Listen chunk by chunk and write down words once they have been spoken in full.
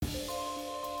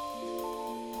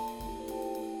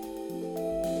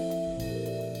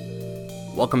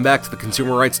Welcome back to the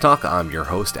Consumer Rights Talk. I'm your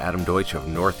host, Adam Deutsch of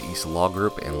Northeast Law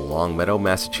Group in Longmeadow,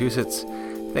 Massachusetts.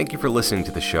 Thank you for listening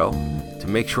to the show. To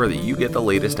make sure that you get the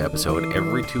latest episode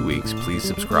every 2 weeks, please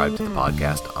subscribe to the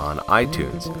podcast on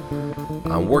iTunes.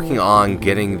 I'm working on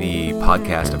getting the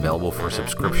podcast available for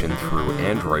subscription through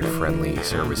Android-friendly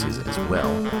services as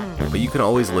well, but you can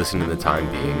always listen in the time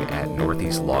being at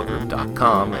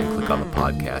northeastlawgroup.com and click on the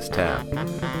podcast tab.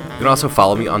 You can also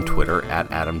follow me on Twitter at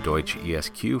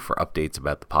AdamDeutschESQ for updates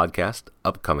about the podcast,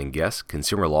 upcoming guests,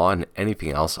 consumer law, and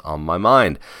anything else on my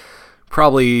mind.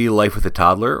 Probably life with a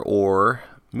toddler or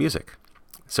music.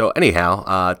 So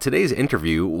anyhow, today's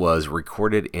interview was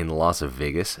recorded in Las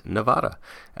Vegas, Nevada,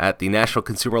 at the National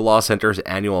Consumer Law Center's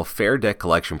annual Fair Debt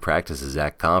Collection Practices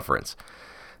Act conference.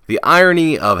 The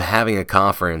irony of having a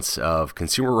conference of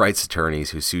consumer rights attorneys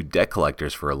who sue debt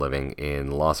collectors for a living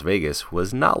in Las Vegas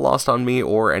was not lost on me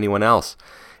or anyone else.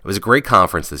 It was a great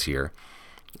conference this year,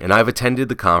 and I've attended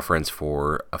the conference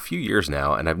for a few years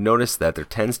now, and I've noticed that there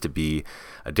tends to be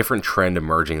a different trend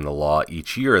emerging in the law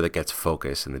each year that gets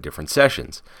focused in the different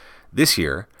sessions. This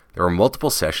year, there were multiple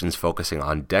sessions focusing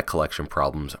on debt collection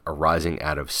problems arising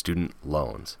out of student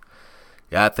loans.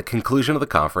 At the conclusion of the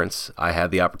conference, I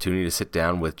had the opportunity to sit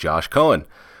down with Josh Cohen,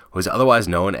 who is otherwise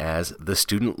known as the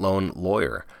student loan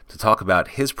lawyer, to talk about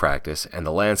his practice and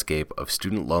the landscape of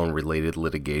student loan-related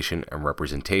litigation and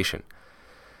representation.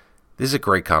 This is a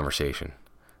great conversation.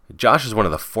 Josh is one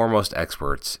of the foremost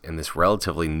experts in this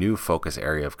relatively new focus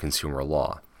area of consumer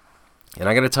law. And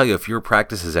I got to tell you, if your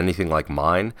practice is anything like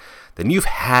mine, then you've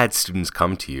had students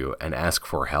come to you and ask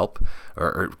for help,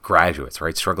 or graduates,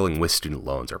 right, struggling with student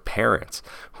loans, or parents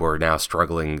who are now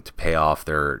struggling to pay off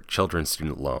their children's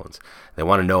student loans. They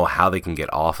want to know how they can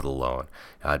get off of the loan.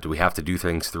 Do we have to do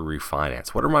things through refinance?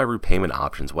 What are my repayment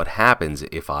options? What happens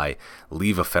if I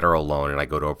leave a federal loan and I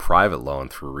go to a private loan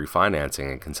through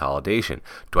refinancing and consolidation?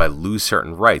 Do I lose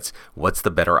certain rights? What's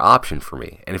the better option for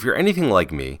me? And if you're anything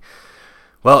like me,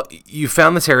 well, you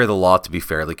found this area of the law to be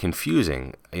fairly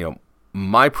confusing.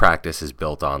 My practice is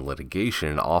built on litigation,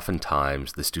 and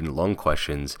oftentimes the student loan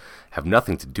questions have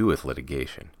nothing to do with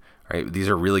litigation. Right? These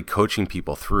are really coaching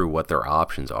people through what their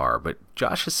options are. But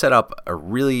Josh has set up a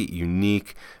really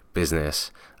unique business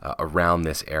around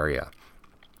this area.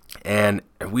 And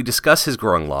we discuss his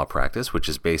growing law practice, which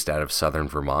is based out of Southern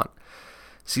Vermont.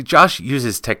 See, Josh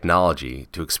uses technology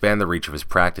to expand the reach of his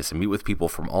practice and meet with people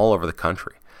from all over the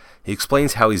country. He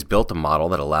explains how he's built a model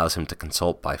that allows him to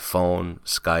consult by phone,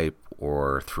 Skype,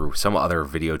 or through some other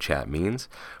video chat means,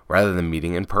 rather than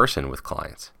meeting in person with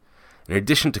clients. In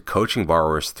addition to coaching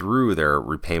borrowers through their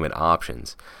repayment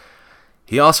options,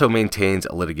 he also maintains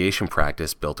a litigation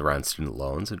practice built around student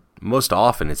loans, and most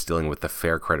often it's dealing with the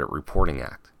Fair Credit Reporting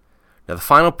Act. Now, the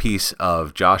final piece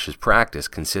of Josh's practice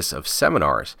consists of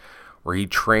seminars where he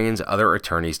trains other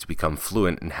attorneys to become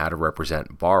fluent in how to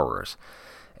represent borrowers.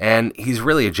 And he's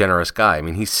really a generous guy. I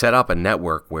mean, he set up a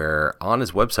network where on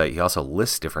his website he also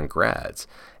lists different grads.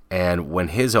 And when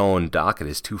his own docket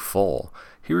is too full,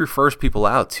 he refers people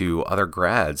out to other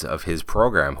grads of his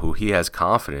program who he has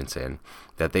confidence in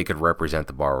that they could represent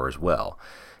the borrowers well.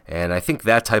 And I think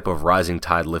that type of rising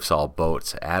tide lifts all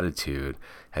boats attitude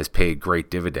has paid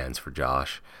great dividends for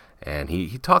Josh. And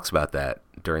he talks about that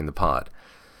during the pod.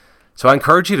 So I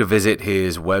encourage you to visit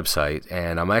his website,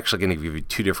 and I'm actually going to give you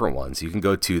two different ones. You can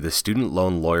go to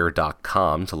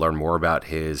thestudentloanlawyer.com to learn more about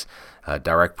his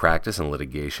direct practice and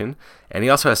litigation, and he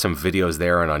also has some videos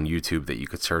there and on YouTube that you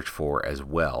could search for as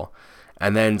well.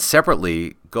 And then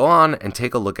separately, go on and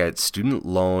take a look at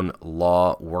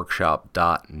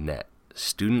studentloanlawworkshop.net,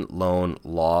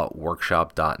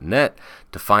 studentloanlawworkshop.net,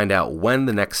 to find out when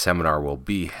the next seminar will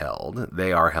be held.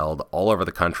 They are held all over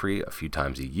the country a few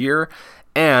times a year.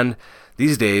 And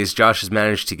these days, Josh has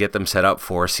managed to get them set up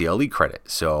for CLE credit.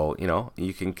 So,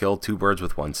 you can kill two birds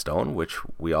with one stone, which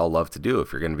we all love to do.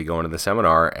 If you're going to be going to the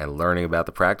seminar and learning about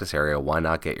the practice area, why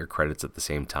not get your credits at the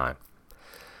same time?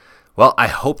 Well, I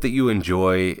hope that you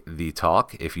enjoy the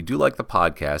talk. If you do like the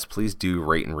podcast, please do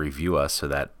rate and review us so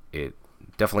that it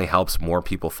definitely helps more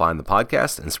people find the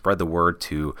podcast and spread the word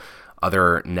to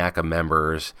other NACA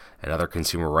members and other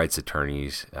consumer rights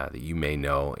attorneys that you may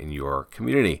know in your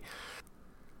community.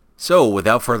 So,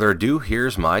 without further ado,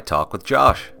 here's my talk with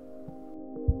Josh.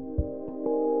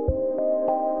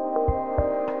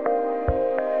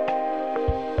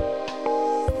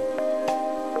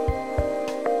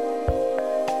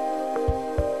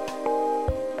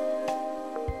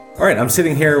 All right, I'm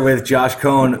sitting here with Josh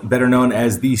Cohen, better known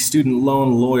as the student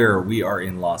loan lawyer. We are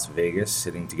in Las Vegas,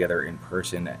 sitting together in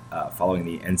person following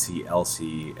the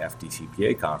NCLC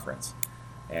FDCPA conference.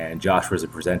 And Josh was a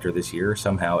presenter this year.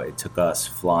 Somehow it took us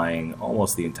flying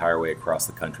almost the entire way across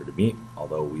the country to meet,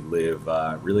 although we live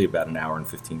really about an hour and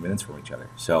 15 minutes from each other.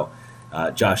 So,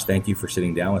 Josh, thank you for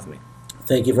sitting down with me.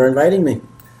 Thank you for inviting me.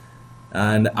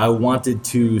 And I wanted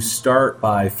to start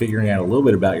by figuring out a little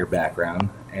bit about your background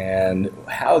and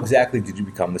how exactly did you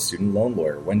become the student loan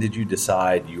lawyer? When did you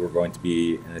decide you were going to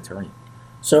be an attorney?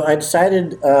 So I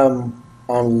decided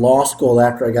on law school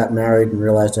after I got married and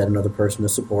realized I had another person to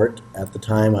support. At the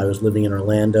time, I was living in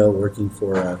Orlando working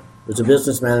was a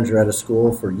business manager at a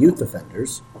school for youth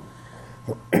offenders.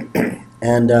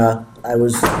 And I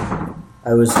was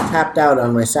tapped out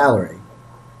on my salary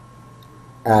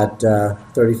at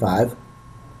 35.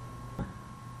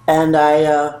 And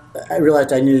I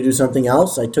realized I needed to do something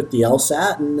else. I took the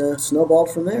LSAT and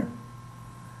snowballed from there.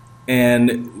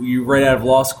 And you, right out of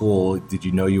law school, did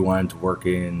you know you wanted to work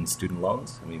in student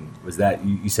loans? I mean, was that,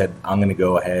 you said, I'm going to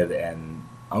go ahead and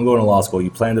I'm going to law school. You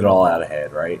planned it all out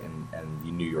ahead, right? And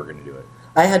you knew you were going to do it.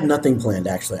 I had nothing planned,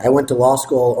 actually. I went to law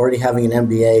school already having an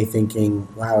MBA thinking,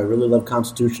 wow, I really love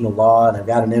constitutional law, and I've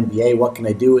got an MBA. What can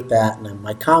I do with that? And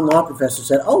my common law professor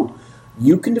said, oh,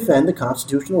 you can defend the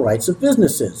constitutional rights of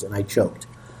businesses. And I choked.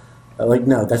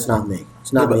 No, that's not me.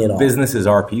 It's not me at all. Businesses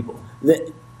are people.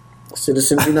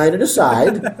 Citizens United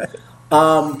aside.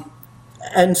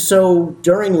 And so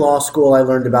during law school, I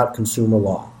learned about consumer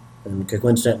law. And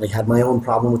coincidentally had my own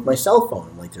problem with my cell phone.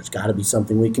 I'm like, there's got to be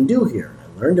something we can do here. And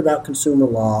I learned about consumer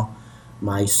law.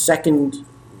 My second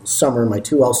summer, my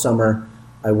 2L summer,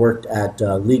 I worked at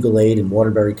Legal Aid in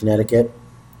Waterbury, Connecticut.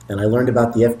 And I learned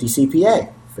about the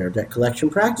FDCPA, Fair Debt Collection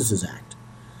Practices Act.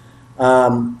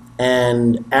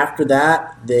 And after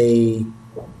that, they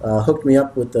hooked me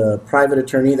up with a private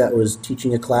attorney that was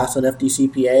teaching a class on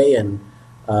FDCPA, and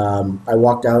I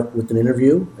walked out with an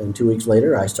interview, and 2 weeks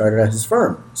later, I started at his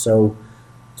firm. So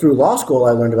through law school,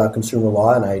 I learned about consumer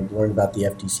law, and I learned about the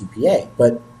FDCPA.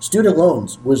 But student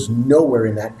loans was nowhere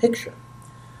in that picture.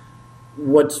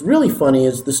 What's really funny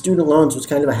is the student loans was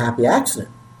kind of a happy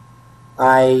accident.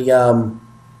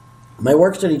 My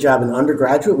work-study job in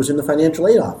undergraduate was in the financial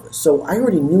aid office, so I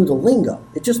already knew the lingo.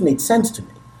 It just made sense to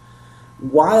me.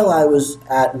 While I was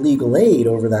at Legal Aid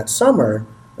over that summer,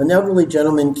 an elderly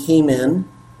gentleman came in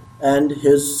and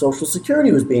his Social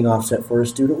Security was being offset for a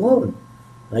student loan.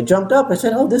 And I jumped up. I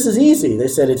said, oh, this is easy. They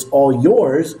said, it's all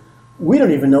yours. We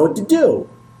don't even know what to do.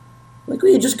 I'm like,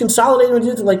 well, you just consolidate what you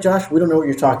do. They're like, Josh, we don't know what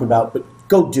you're talking about, but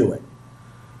go do it.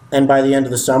 And by the end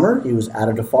of the summer, he was out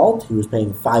of default. He was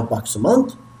paying $5 a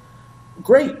month.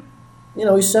 Great. You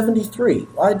know, he's 73.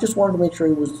 I just wanted to make sure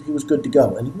he was good to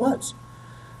go, and he was.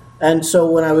 And so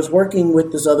when I was working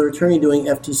with this other attorney doing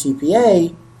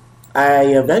FDCPA, I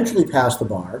eventually passed the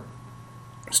bar,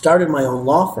 started my own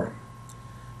law firm,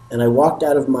 and I walked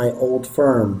out of my old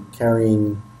firm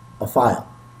carrying a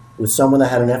file with someone that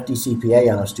had an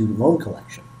FDCPA on a student loan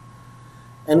collection.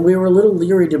 And we were a little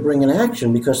leery to bring an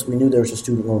action because we knew there was a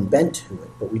student loan bent to it,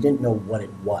 but we didn't know what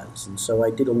it was. And so I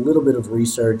did a little bit of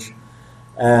research,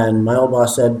 and my old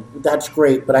boss said, that's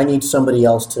great, but I need somebody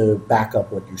else to back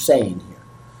up what you're saying here.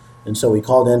 And so we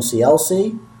called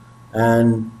NCLC,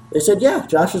 and they said, yeah,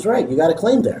 Josh is right. You got a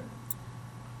claim there.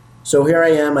 So here I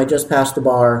am. I just passed the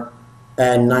bar,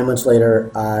 and 9 months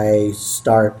later, I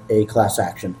start a class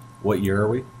action. What year are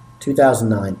we?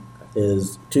 2009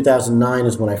 is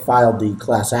when I filed the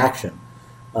class action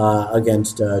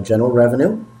against General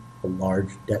Revenue, a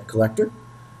large debt collector.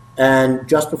 And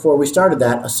just before we started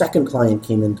that, a second client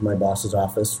came into my boss's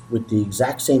office with the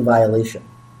exact same violation.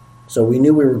 So we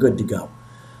knew we were good to go.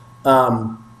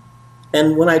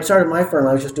 And when I started my firm,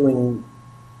 I was just doing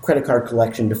credit card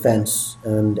collection defense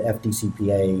and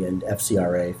FDCPA and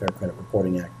FCRA, Fair Credit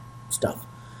Reporting Act stuff.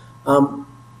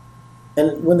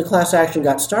 And when the class action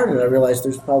got started, I realized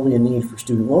there's probably a need for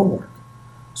student loan work.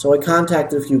 So I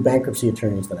contacted a few bankruptcy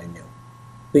attorneys that I knew,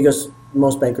 because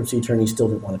most bankruptcy attorneys still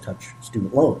didn't want to touch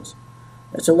student loans.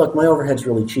 I said, look, my overhead's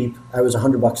really cheap. I was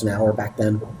 $100 an hour back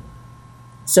then.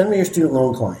 Send me your student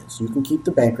loan clients. You can keep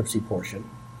the bankruptcy portion.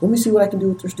 Let me see what I can do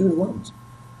with their student loans.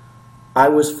 I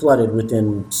was flooded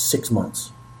within 6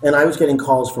 months. And I was getting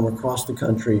calls from across the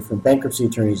country from bankruptcy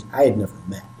attorneys I had never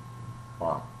met.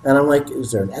 Wow. And I'm like,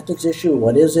 is there an ethics issue?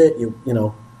 What is it? You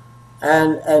know.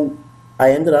 And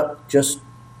I ended up just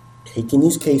taking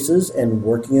these cases and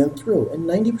working them through. And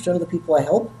 90% of the people I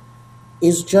help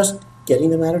is just getting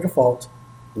them out of default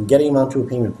and getting them onto a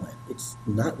payment plan. It's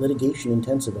not litigation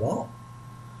intensive at all.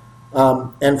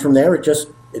 And from there,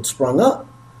 it sprung up.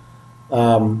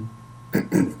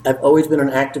 I've always been an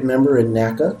active member in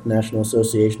NACA, National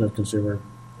Association of Consumer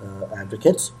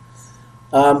Advocates.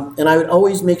 And I would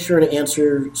always make sure to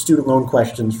answer student loan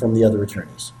questions from the other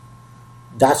attorneys.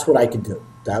 That's what I could do.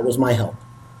 That was my help.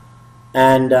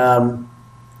 And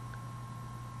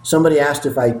somebody asked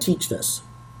if I teach this.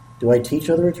 Do I teach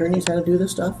other attorneys how to do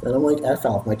this stuff? And I'm like, I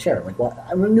fell off my chair. I'm like, well,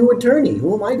 I'm a new attorney.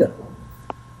 Who am I going to?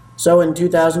 So in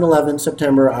 2011,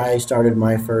 September, I started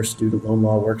my first student loan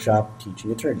law workshop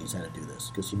teaching attorneys how to do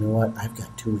this. Because you know what? I've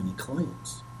got too many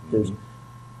clients.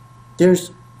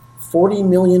 There's 40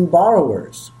 million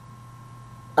borrowers.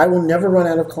 I will never run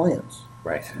out of clients.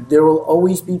 Right. There will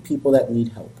always be people that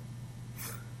need help.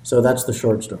 So that's the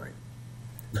short story.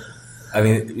 I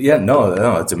mean, yeah,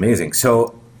 no, it's amazing.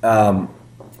 So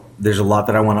there's a lot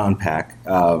that I want to unpack.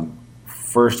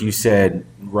 First, you said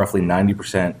roughly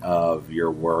 90% of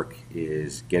your work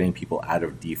is getting people out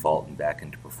of default and back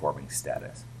into performing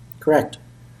status. Correct.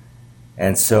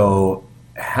 And so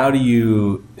how do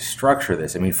you structure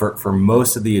this? I mean, for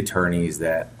most of the attorneys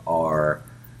that are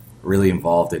really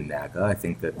involved in NACA, I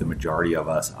think that the majority of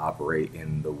us operate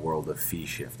in the world of fee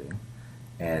shifting.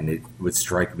 And it would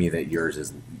strike me that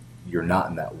you're not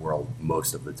in that world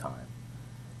most of the time.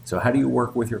 So how do you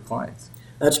work with your clients?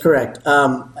 That's correct.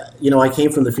 I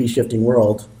came from the fee shifting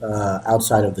world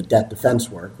outside of the debt defense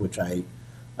work, which I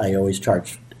always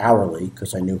charged hourly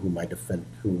because I knew who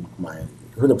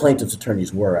the plaintiff's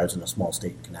attorneys were. I was in a small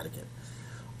state in Connecticut,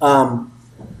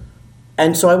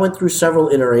 and so I went through several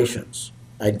iterations.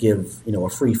 I'd give a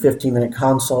free 15-minute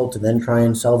consult and then try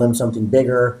and sell them something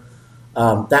bigger.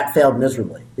 That failed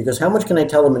miserably because how much can I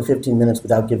tell them in 15 minutes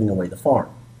without giving away the farm?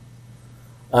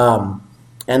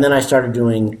 And then I started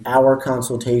doing hour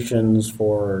consultations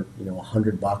for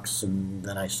 $100, and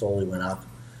then I slowly went up.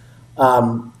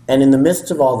 And in the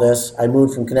midst of all this, I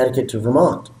moved from Connecticut to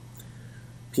Vermont.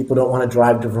 People don't want to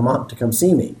drive to Vermont to come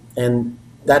see me, and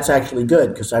that's actually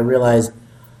good because I realized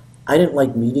I didn't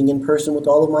like meeting in person with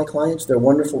all of my clients. They're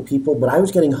wonderful people, but I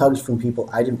was getting hugs from people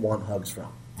I didn't want hugs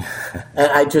from,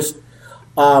 and I just.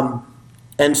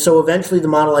 And so eventually the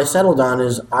model I settled on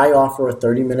is I offer a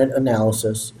 30-minute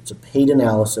analysis. It's a paid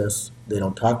analysis. They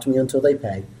don't talk to me until they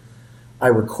pay. I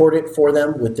record it for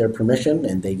them with their permission,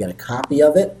 and they get a copy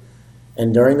of it.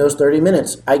 And during those 30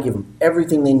 minutes, I give them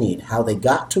everything they need, how they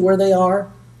got to where they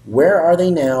are, where are they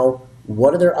now,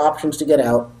 what are their options to get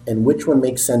out, and which one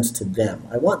makes sense to them.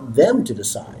 I want them to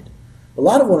decide. A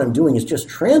lot of what I'm doing is just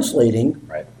translating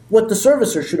what the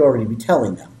servicer should already be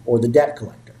telling them, or the debt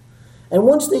collector. And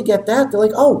once they get that, they're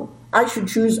like, oh, I should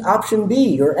choose option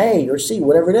B or A or C,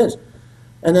 whatever it is.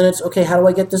 And then it's, okay, how do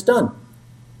I get this done?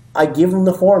 I give them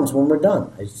the forms when we're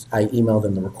done. I email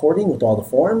them the recording with all the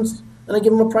forms, and I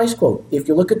give them a price quote. If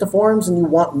you look at the forms and you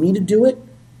want me to do it,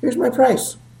 here's my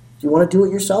price. If you want to do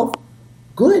it yourself,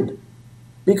 good.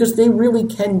 Because they really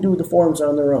can do the forms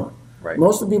on their own. Right.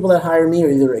 Most of the people that hire me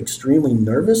are either extremely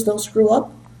nervous they'll screw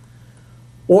up,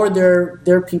 or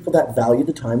they're people that value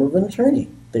the time of an attorney.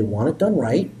 They want it done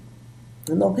right,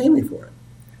 and they'll pay me for it.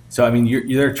 So, I mean,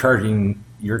 you're charging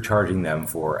them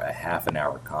for a half an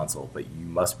hour consult, but you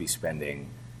must be spending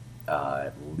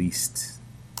at least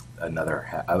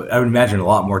another. I would imagine a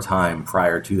lot more time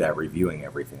prior to that reviewing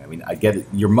everything. I mean, I get it.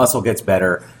 Your muscle gets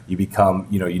better. You become,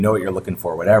 you know what you're looking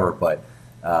for, whatever. But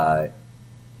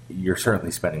you're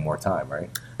certainly spending more time, right?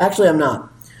 Actually, I'm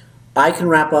not. I can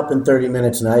wrap up in 30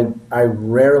 minutes, and I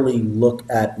rarely look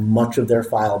at much of their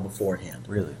file beforehand.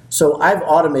 Really? So I've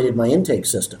automated my intake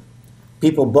system.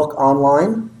 People book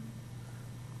online.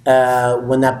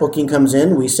 When that booking comes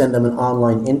in, we send them an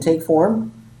online intake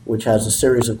form, which has a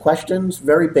series of questions,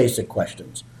 very basic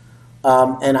questions.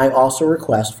 And I also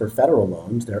request for federal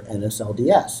loans their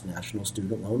NSLDS, National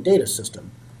Student Loan Data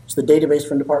System. It's the database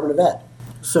from Department of Ed.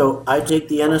 So I take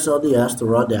the NSLDS, the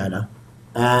raw data,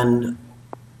 and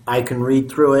I can read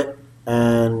through it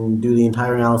and do the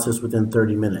entire analysis within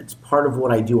 30 minutes. Part of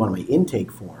what I do on my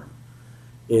intake form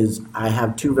is I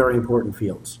have two very important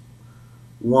fields.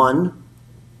 One,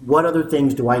 what other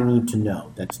things do I need to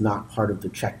know that's not part of the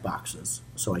check boxes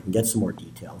so I can get some more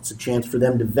detail? It's a chance for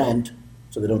them to vent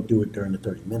so they don't do it during the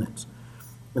 30 minutes.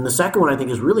 And the second one I think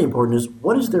is really important is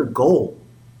what is their goal?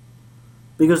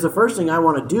 Because the first thing I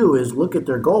want to do is look at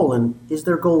their goal, and is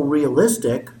their goal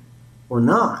realistic or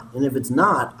not? And if it's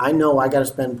not, I know I got to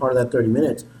spend part of that 30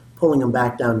 minutes pulling them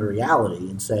back down to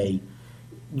reality and say,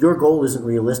 your goal isn't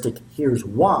realistic, here's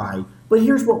why, but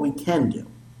here's what we can do.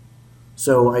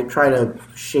 So I try to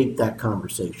shape that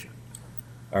conversation.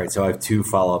 All right, so I have two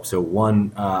follow-ups. So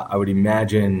one, I would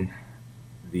imagine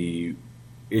the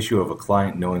issue of a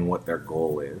client knowing what their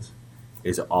goal is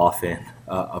often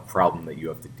a problem that you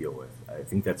have to deal with. I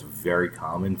think that's very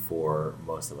common for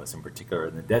most of us, in particular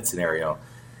in the debt scenario.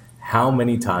 How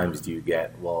many times do you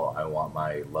get, well, I want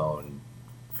my loan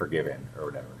forgiven or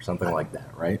whatever, something like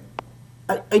that, right?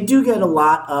 I do get a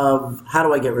lot of, how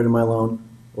do I get rid of my loan?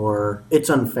 Or it's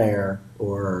unfair,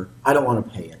 or I don't want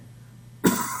to pay it.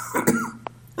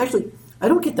 Actually, I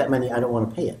don't get that many I don't want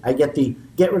to pay it. I get the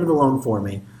get rid of the loan for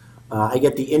me. I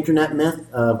get the internet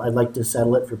myth of I'd like to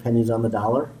settle it for pennies on the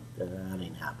dollar. That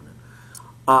ain't happening.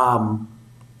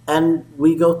 And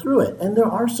we go through it. And there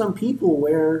are some people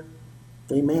where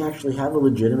they may actually have a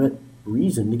legitimate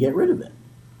reason to get rid of it.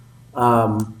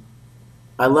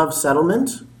 I love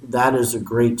settlement. That is a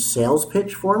great sales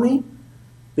pitch for me,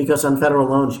 because on federal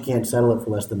loans you can't settle it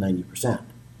for less than 90%.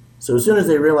 So as soon as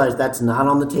they realize that's not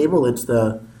on the table, it's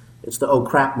the oh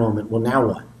crap moment. Well, now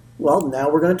what? Well, now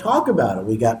we're going to talk about it.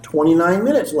 We got 29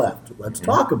 minutes left. Let's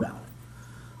talk about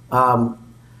it.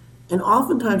 And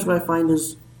oftentimes what I find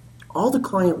is all the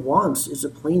client wants is a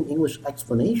plain English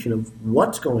explanation of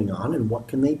what's going on and what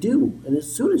can they do. And as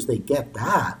soon as they get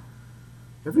that,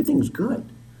 everything's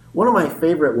good. One of my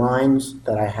favorite lines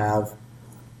that I have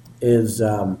is,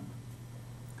 I'm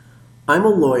a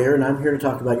lawyer and I'm here to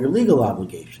talk about your legal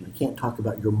obligation. I can't talk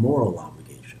about your moral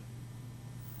obligation.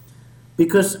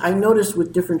 Because I notice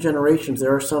with different generations,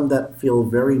 there are some that feel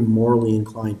very morally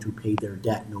inclined to pay their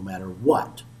debt no matter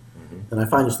what. Mm-hmm. And I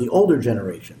find it's the older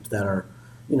generations that are,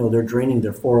 they're draining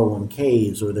their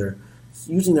 401ks, or they're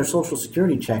using their Social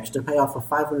Security checks to pay off a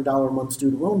 $500 a month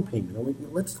student loan payment. I'm like,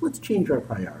 let's change our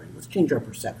priority. Let's change our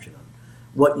perception on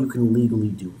what you can legally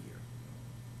do here.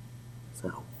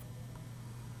 So.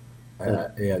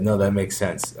 That makes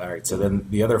sense. All right, so then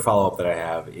the other follow-up that I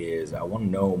have is I want to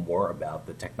know more about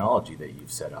the technology that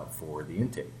you've set up for the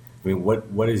intake. I mean,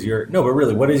 what is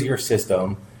your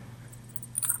system?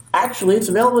 Actually, it's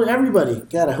available to everybody.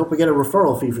 God, I hope I get a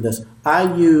referral fee for this.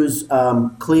 I use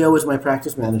Clio as my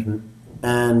practice management,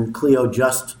 and Clio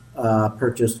just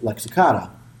purchased Lexicata,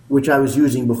 which I was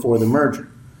using before the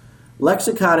merger.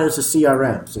 Lexicata is a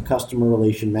CRM, it's a customer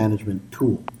relation management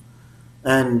tool.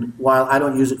 And while I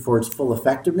don't use it for its full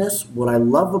effectiveness, what I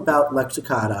love about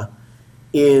Lexicata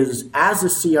is as a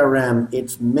CRM,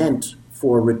 it's meant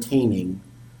for retaining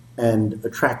and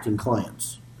attracting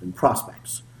clients and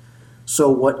prospects. So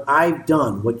what I've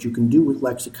done, what you can do with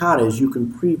Lexicata is you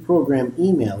can pre-program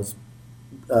email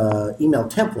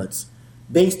templates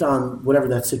based on whatever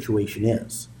that situation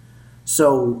is.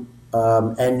 So,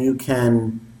 and you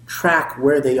can track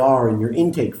where they are in your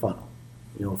intake funnel.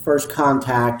 First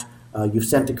contact, you've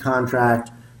sent a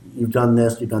contract, you've done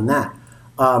this, you've done that.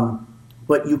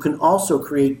 But you can also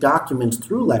create documents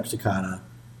through Lexicata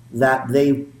that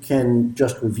they can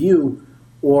just review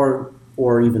or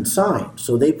even sign.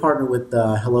 So they partner with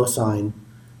HelloSign.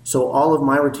 So all of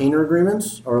my retainer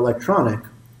agreements are electronic.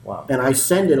 Wow. And I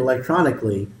send it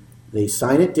electronically. They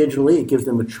sign it digitally. It gives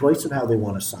them a choice of how they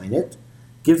want to sign it.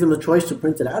 Gives them a choice to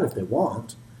print it out if they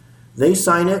want. They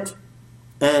sign it.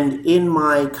 And in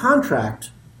my contract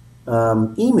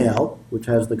email, which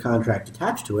has the contract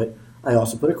attached to it, I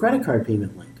also put a credit card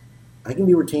payment link. I can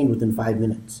be retained within 5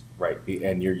 minutes. Right.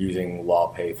 And you're using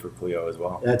LawPay through Clio as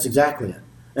well? That's exactly it.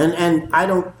 And I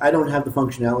don't have the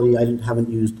functionality. I haven't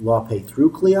used LawPay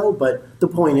through Clio, but the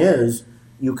point is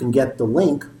you can get the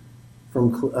link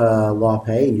from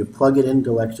LawPay and you plug it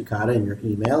into Lexicata in your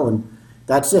email, and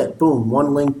that's it. Boom.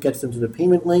 One link gets them to the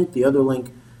payment link. The other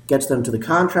link gets them to the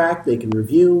contract. They can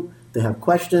review. They have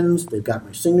questions. They've got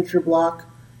my signature block,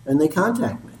 and they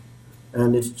contact me.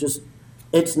 And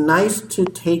it's nice to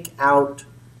take out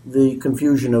the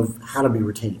confusion of how to be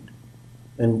retained.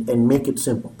 And make it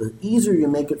simple. The easier you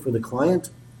make it for the client,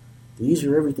 the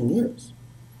easier everything is.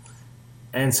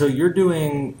 And so you're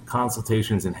doing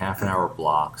consultations in half-an-hour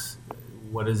blocks.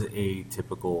 What does a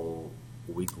typical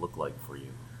week look like for you?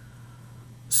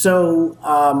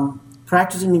 So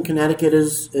practicing in Connecticut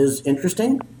is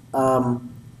interesting.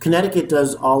 Connecticut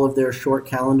does all of their short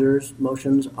calendars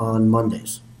motions on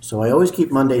Mondays. So I always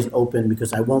keep Mondays open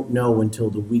because I won't know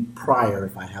until the week prior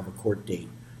if I have a court date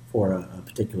for a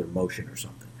particular motion or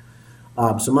something.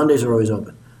 So Mondays are always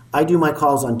open. I do my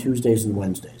calls on Tuesdays and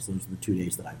Wednesdays. Those are the 2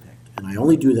 days that I picked. And I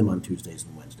only do them on Tuesdays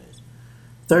and Wednesdays.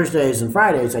 Thursdays and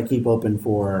Fridays I keep open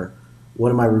for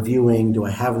what am I reviewing? Do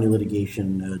I have any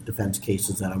litigation defense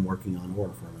cases that I'm working on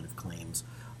or affirmative claims?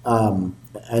 And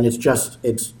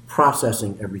it's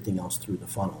processing everything else through the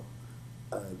funnel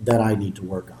that I need to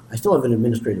work on. I still have an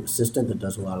administrative assistant that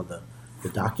does a lot of the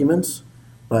documents,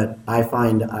 but I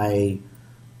find I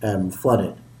am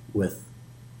flooded with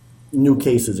new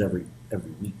cases every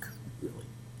week, really.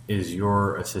 Is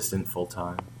your assistant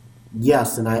full-time?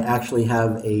 Yes, and I actually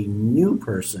have a new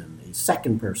person, a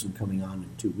second person coming on in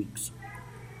 2 weeks.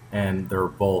 And they're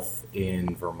both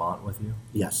in Vermont with you?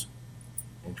 Yes.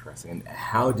 Interesting.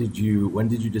 And when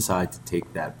did you decide to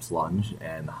take that plunge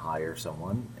and hire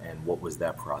someone, and what was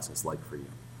that process like for you?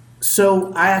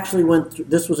 So I actually went through,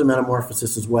 this was a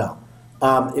metamorphosis as well.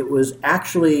 It was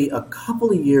actually a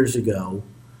couple of years ago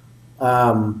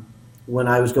when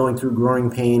I was going through growing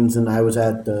pains, and I was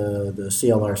at the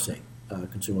CLRC,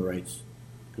 Consumer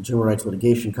Rights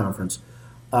Litigation Conference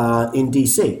in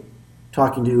D.C.,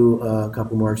 talking to a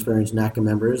couple more experienced NACA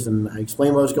members, and I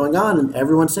explained what was going on, and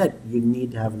everyone said, you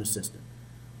need to have an assistant.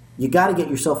 You got to get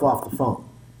yourself off the phone.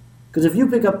 Because if you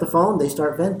pick up the phone, they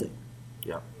start venting.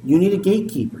 Yeah. You need a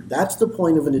gatekeeper. That's the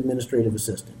point of an administrative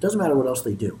assistant. It doesn't matter what else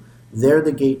they do. They're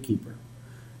the gatekeeper.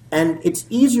 And it's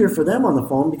easier for them on the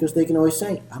phone because they can always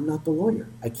say, I'm not the lawyer.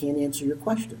 I can't answer your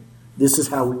question. This is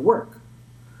how we work.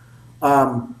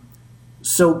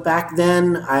 So back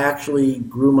then, I actually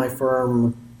grew my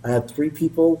firm. I had 3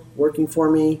 people working for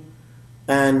me,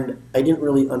 and I didn't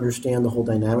really understand the whole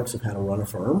dynamics of how to run a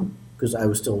firm because I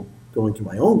was still going through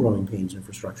my own growing pains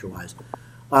infrastructure-wise.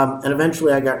 And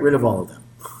eventually I got rid of all of them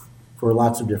for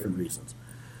lots of different reasons.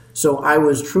 So I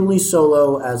was truly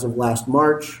solo as of last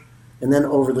March, and then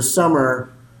over the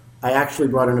summer, I actually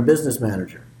brought in a business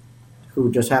manager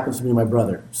who just happens to be my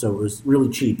brother, so it was really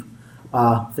cheap.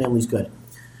 Family's good.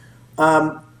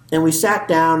 And we sat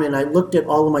down and I looked at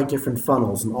all of my different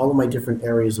funnels and all of my different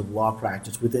areas of law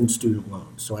practice within student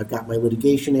loans. So I've got my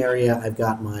litigation area, I've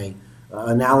got my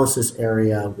analysis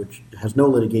area, which has no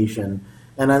litigation,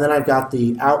 and then I've got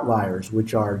the outliers,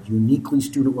 which are uniquely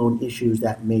student loan issues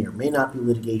that may or may not be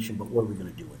litigation, but what are we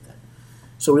going to do with it?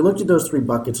 So we looked at those 3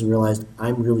 buckets and realized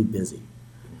I'm really busy.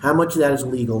 How much of that is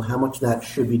legal? How much of that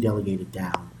should be delegated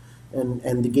down? And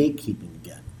the gatekeeping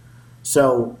again.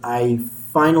 So I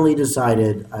finally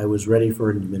decided I was ready for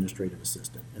an administrative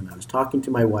assistant. And I was talking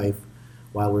to my wife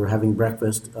while we were having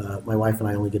breakfast. My wife and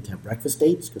I only get to have breakfast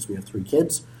dates because we have 3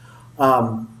 kids.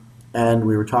 And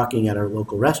we were talking at our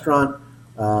local restaurant.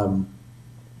 And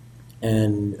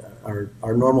our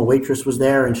normal waitress was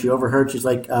there, and she overheard. She's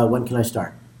like, when can I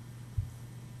start?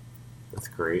 That's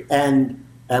great. And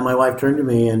my wife turned to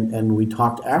me, and we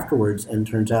talked afterwards, and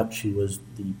turns out she was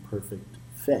the perfect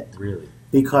fit. Really?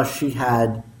 Because she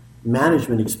had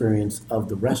management experience of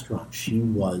the restaurant. She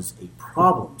was a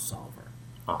problem solver,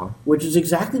 which is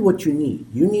exactly what you need.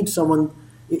 You need someone,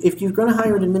 if you're going to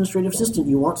hire an administrative assistant,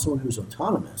 you want someone who's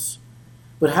autonomous.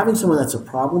 But having someone that's a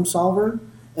problem solver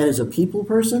and is a people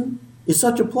person is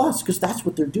such a plus because that's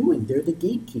what they're doing. They're the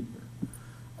gatekeeper.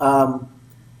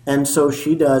 And so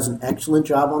she does an excellent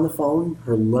job on the phone.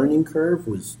 Her learning curve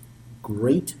was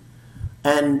great.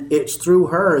 And it's through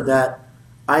her that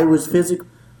I was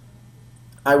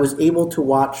able to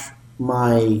watch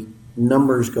my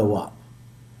numbers go up.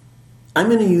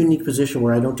 I'm in a unique position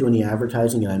where I don't do any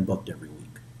advertising and I'm booked every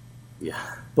week. Yeah.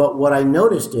 But what I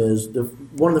noticed is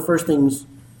one of the first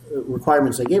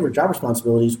requirements I gave her, job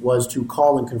responsibilities, was to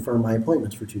call and confirm my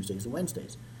appointments for Tuesdays and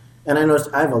Wednesdays. And I noticed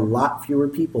I have a lot fewer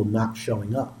people not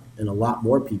showing up and a lot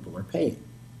more people are paying.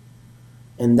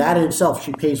 And that in itself,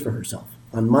 she pays for herself.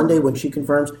 On Monday when she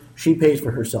confirms, she pays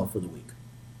for herself for the week.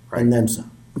 Right. And then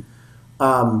some.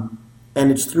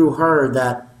 And it's through her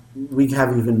that we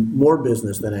have even more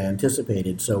business than I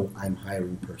anticipated, so I'm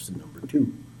hiring person number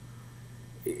 2.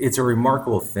 It's a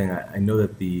remarkable thing. I know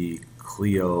that the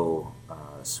Clio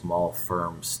small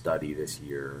firm study this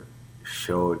year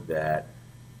showed that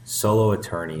solo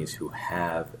attorneys who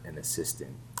have an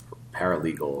assistant,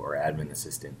 paralegal or admin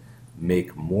assistant,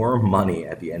 make more money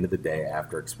at the end of the day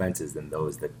after expenses than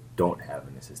those that don't have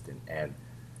an assistant. And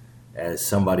as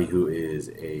somebody who is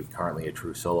currently a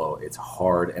true solo, it's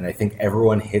hard, and I think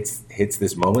everyone hits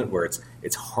this moment where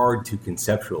it's hard to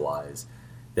conceptualize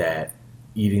that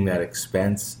eating that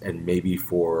expense, and maybe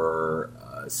for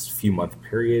a few month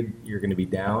period you're going to be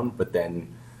down, but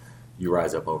then you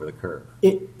rise up over the curve.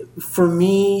 For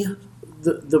me,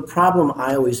 the problem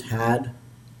I always had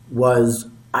was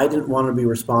I didn't want to be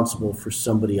responsible for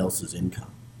somebody else's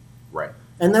income. Right.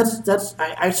 And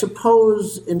I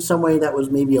suppose in some way that was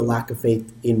maybe a lack of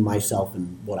faith in myself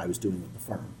and what I was doing with the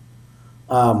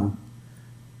firm.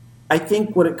 I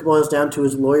think what it boils down to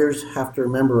is lawyers have to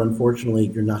remember, unfortunately,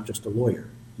 you're not just a lawyer.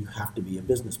 You have to be a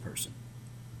business person.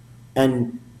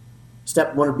 And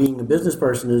step 1 of being a business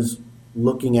person is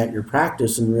looking at your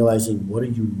practice and realizing what are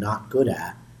you not good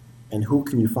at and who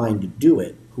can you find to do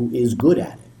it who is good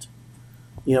at it.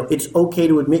 You know, it's okay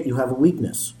to admit you have a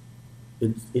weakness.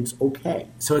 It's okay.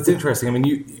 So it's interesting. I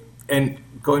mean, and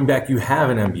going back, you have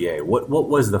an MBA. What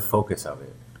was the focus of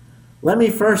it? Let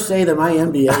me first say that my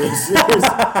MBA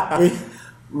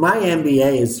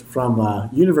is from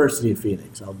University of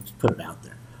Phoenix. I'll just put it out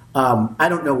there. I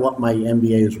don't know what my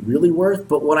MBA is really worth,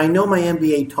 but what I know my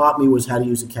MBA taught me was how to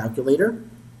use a calculator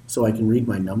so I can read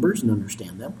my numbers and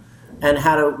understand them, and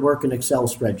how to work an Excel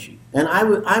spreadsheet. And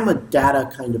I'm a data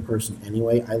kind of person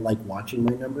anyway. I like watching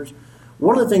my numbers.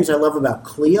 One of the things I love about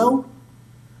Clio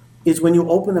is when you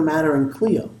open a matter in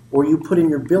Clio or you put in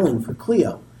your billing for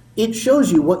Clio, it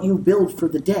shows you what you billed for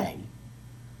the day.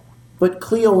 But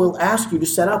Clio will ask you to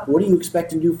set up, what do you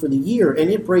expect to do for the year? And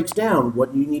it breaks down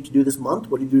what you need to do this month,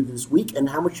 what do you do this week, and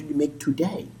how much should you make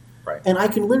today. Right. And I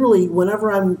can literally,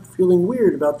 whenever I'm feeling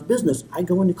weird about the business, I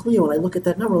go into Clio and I look at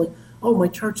that number like, oh, my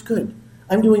chart's good.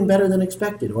 I'm doing better than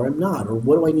expected, or I'm not, or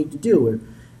what do I need to do?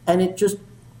 And it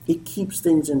keeps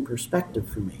things in perspective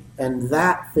for me. And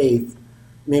that faith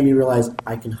made me realize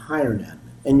I can hire an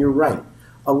admin. And you're right.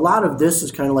 A lot of this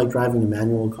is kind of like driving a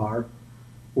manual car,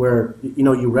 where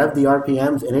you rev the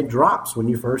RPMs and it drops when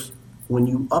you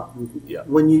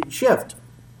shift.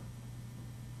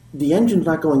 The engine's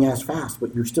not going as fast,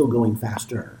 but you're still going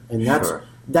faster, and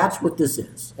that's what this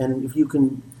is. And if you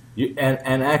can,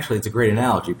 and actually, it's a great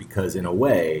analogy because in a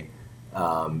way,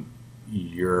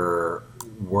 you're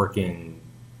working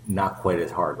not quite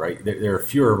as hard, right? There are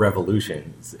fewer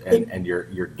revolutions, and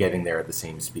you're getting there at the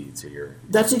same speed. So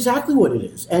that's exactly what it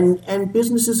is. And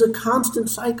business is a constant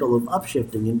cycle of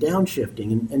upshifting and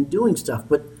downshifting and doing stuff.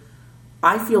 But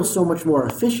I feel so much more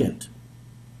efficient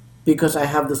because I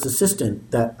have this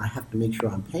assistant that I have to make sure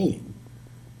I'm paying.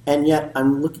 And yet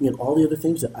I'm looking at all the other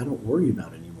things that I don't worry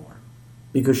about anymore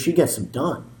because she gets them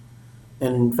done.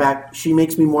 And in fact, she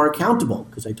makes me more accountable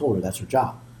because I told her that's her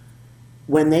job.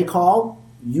 When they call,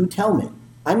 you tell me.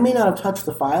 I may not have touched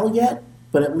the file yet,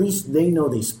 but at least they know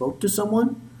they spoke to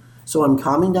someone. So I'm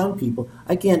calming down people.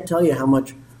 I can't tell you how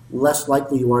much less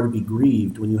likely you are to be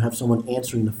grieved when you have someone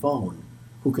answering the phone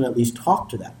who can at least talk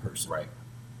to that person. Right.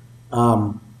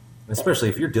 Especially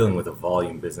if you're dealing with a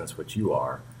volume business, which you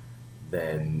are,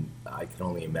 then I can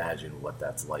only imagine what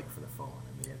that's like for the phone.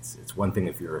 I mean, it's one thing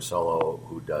if you're a solo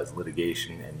who does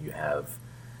litigation and you have,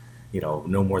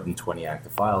 no more than 20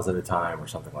 active files at a time or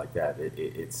something like that.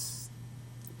 It's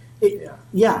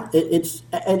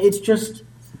just,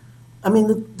 I mean,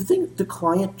 the thing, the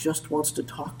client just wants to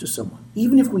talk to someone,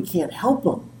 even if we can't help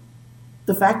them.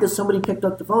 The fact that somebody picked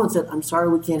up the phone and said, I'm sorry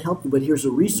we can't help you, but here's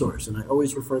a resource, and I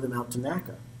always refer them out to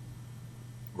NACA.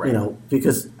 Right.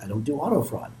 Because I don't do auto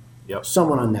fraud. Yep.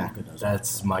 Someone on NACA does.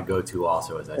 That's my go-to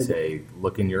also, as I say,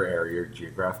 look in your area, your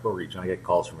geographical region. I get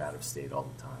calls from out of state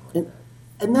all the time that.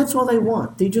 And that's all they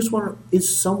want. They just want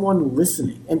is someone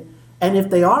listening. And if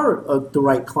they are the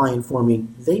right client for me,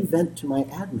 they vent to my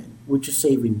admin, which is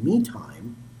saving me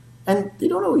time. And they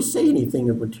don't always say anything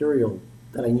of material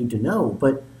that I need to know,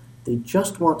 but they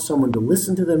just want someone to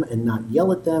listen to them and not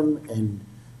yell at them and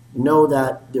know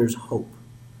that there's hope,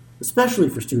 especially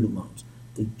for student loans.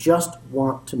 They just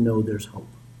want to know there's hope.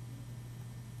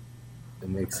 It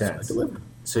makes That's sense. what I deliver.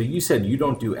 So you said you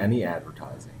don't do any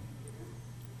advertising.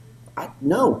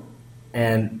 No.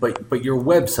 But your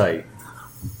website,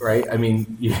 right? I mean,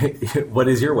 what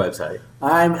is your website?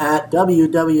 I'm at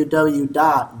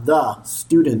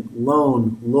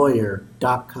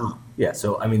www.thestudentloanlawyer.com. Yeah,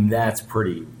 so I mean that's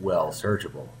pretty well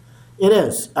searchable. It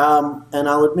is, and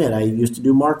I'll admit I used to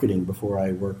do marketing before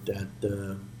I worked at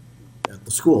the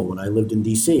school. When I lived in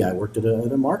D.C., I worked at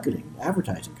a marketing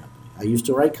advertising company. I used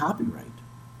to write copyright,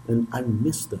 and I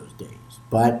miss those days.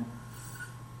 But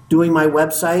doing my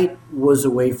website was a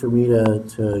way for me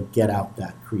to get out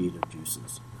that creative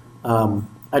juices.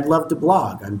 I'd love to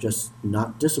blog. I'm just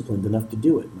not disciplined enough to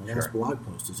do it. My last blog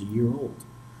post is a year old.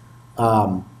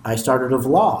 I started a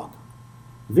vlog,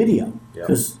 video,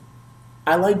 because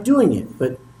I like doing it,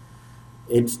 but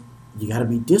you got to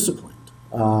be disciplined.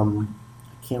 I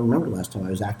can't remember the last time I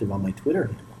was active on my Twitter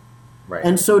handle. Right.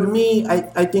 And so to me,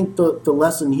 I think the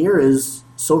lesson here is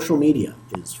social media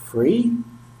is free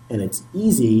and it's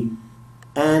easy,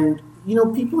 and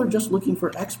people are just looking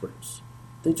for experts.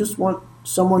 They just want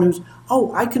someone who's,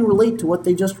 I can relate to what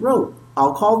they just wrote.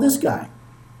 I'll call this guy.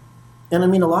 And I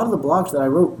mean, a lot of the blogs that I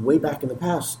wrote way back in the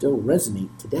past still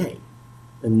resonate today,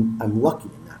 and I'm lucky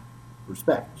in that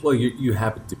respect. Well, you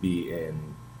happen to be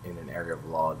in an area of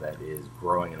law that is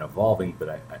growing and evolving, but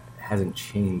it hasn't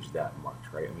changed that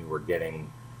much, right? I mean, we're getting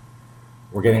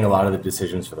a lot of the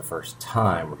decisions for the first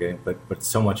time. But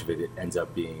so much of it ends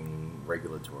up being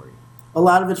regulatory. A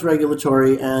lot of it's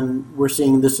regulatory, and we're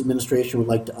seeing this administration would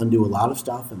like to undo a lot of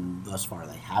stuff, and thus far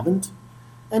they haven't.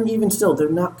 And even still, they're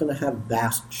not going to have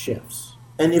vast shifts.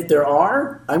 And if there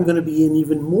are, I'm going to be in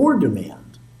even more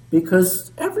demand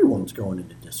because everyone's going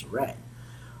into disarray.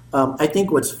 I think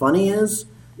what's funny is,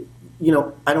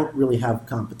 I don't really have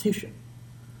competition.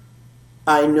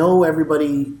 I know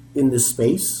everybody in this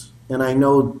space, and I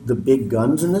know the big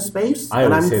guns in this space. I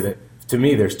always say that, to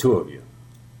me, there's two of you.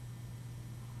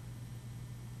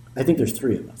 I think there's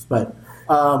three of us, but,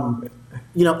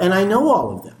 and I know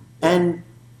all of them. And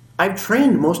I've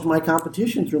trained most of my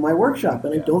competition through my workshop,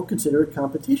 and I don't consider it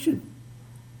competition.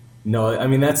 No, I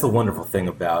mean, that's the wonderful thing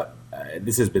about,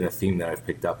 this has been a theme that I've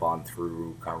picked up on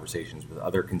through conversations with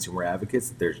other consumer advocates,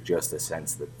 that there's just a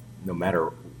sense that no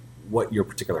matter what your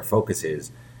particular focus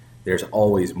is, there's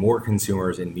always more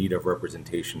consumers in need of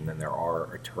representation than there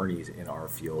are attorneys in our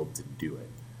field to do it.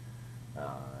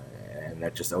 And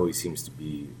that just always seems to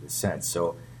be the sense.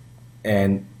 So,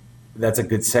 and that's a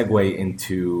good segue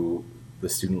into the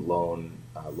student loan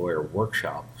lawyer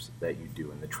workshops that you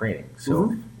do in the training.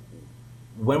 So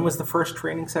when was the first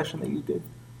training session that you did?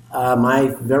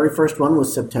 My very first one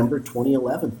was September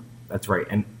 2011. That's right.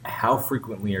 And how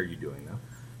frequently are you doing them?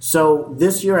 So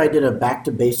this year I did a Back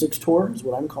to Basics tour, is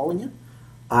what I'm calling it.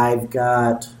 I've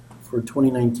got, for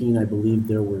 2019, I believe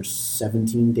there were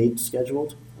 17 dates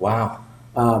scheduled. Wow.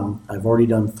 I've already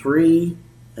done 3,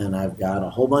 and I've got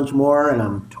a whole bunch more, and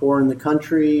I'm touring the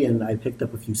country, and I picked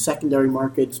up a few secondary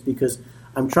markets because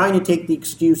I'm trying to take the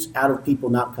excuse out of people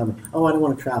not coming. Oh, I don't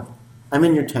want to travel. I'm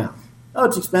in your town. Oh,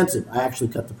 it's expensive. I actually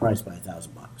cut the price by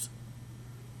 $1,000.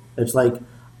 It's like,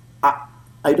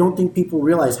 I don't think people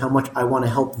realize how much I want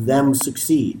to help them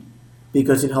succeed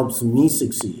because it helps me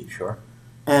succeed. Sure.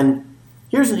 And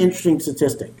here's an interesting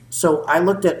statistic. So I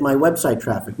looked at my website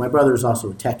traffic. My brother is also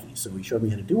a techie, so he showed me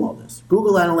how to do all this.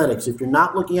 Google Analytics, if you're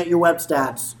not looking at your web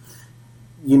stats,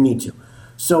 you need to.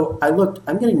 So I looked,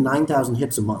 I'm getting 9,000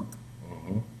 hits a month.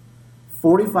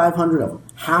 4,500 of them.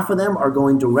 Half of them are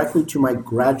going directly to my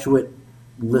graduate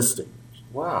listing.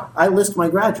 Wow. I list my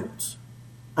graduates.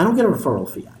 I don't get a referral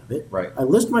fee out of it. Right. I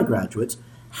list my graduates.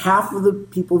 Half of the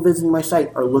people visiting my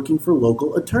site are looking for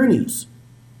local attorneys.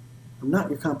 I'm not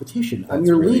your competition. I'm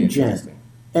your really lead gen.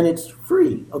 And it's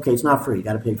free. Okay, it's not free. You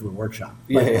got to pay for the workshop.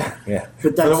 Yeah. But For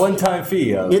the one-time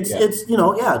fee.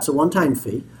 It's a one-time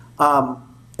fee.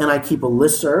 And I keep a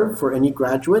listserv for any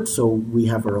graduate, so we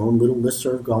have our own little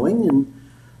listserv going.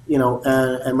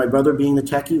 And my brother being the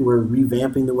techie, we're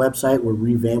revamping the website. We're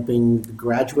revamping the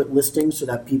graduate listings so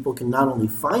that people can not only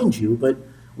find you, but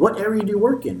what area do you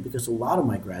work in? Because a lot of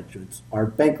my graduates are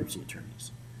bankruptcy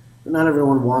attorneys. But not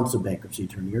everyone wants a bankruptcy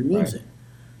attorney or needs it.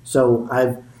 So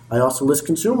I also list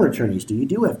consumer attorneys. Do you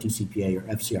do FDCPA or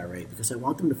FCRA? Because I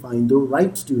want them to find the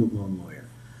right student loan lawyer.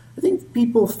 I think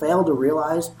people fail to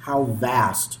realize how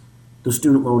vast the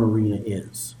student loan arena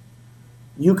is.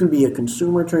 You can be a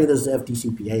consumer attorney that does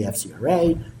FDCPA,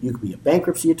 FCRA. You can be a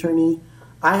bankruptcy attorney.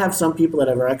 I have some people that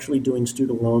are actually doing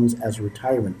student loans as a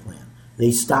retirement plan. They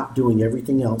stop doing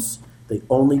everything else. They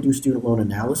only do student loan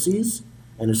analyses.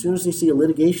 And as soon as they see a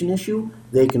litigation issue,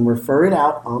 they can refer it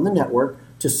out on the network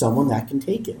to someone that can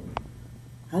take it.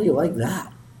 How do you like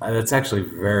that? That's actually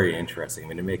very interesting. I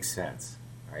mean, it makes sense,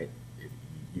 right?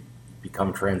 You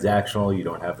become transactional. You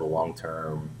don't have the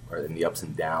long-term or in the ups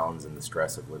and downs and the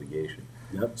stress of litigation.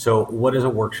 Yep. So what does a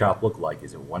workshop look like?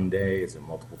 Is it one day? Is it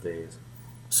multiple days?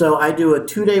 So I do a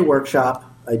 2-day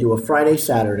workshop. I do a Friday,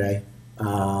 Saturday,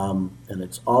 and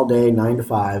it's all day, 9 to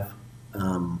 5.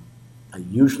 I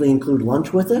usually include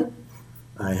lunch with it.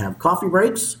 I have coffee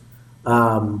breaks.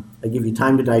 I give you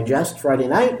time to digest Friday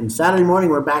night, and Saturday morning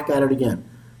we're back at it again.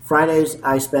 Fridays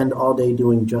I spend all day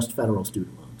doing just federal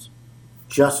student loans,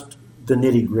 just the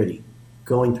nitty-gritty,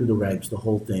 going through the regs, the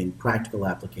whole thing, practical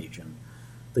application,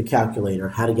 the calculator,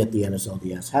 how to get the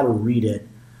NSLDS, how to read it,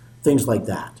 things like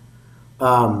that.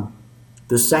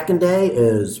 The second day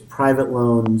is private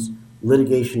loans,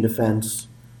 litigation defense.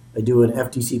 I do an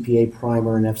FDCPA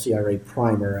primer and FCRA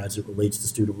primer as it relates to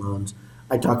student loans.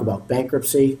 I talk about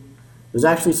bankruptcy. There's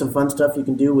actually some fun stuff you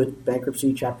can do with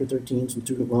bankruptcy, Chapter 13, some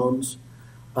student loans.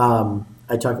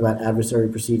 I talk about adversary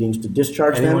proceedings to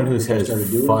discharge them. Anyone who says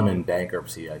fun in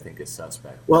bankruptcy, I think, is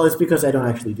suspect. Well, it's because I don't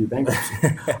actually do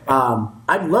bankruptcy.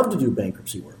 I'd love to do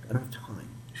bankruptcy work. I don't have time.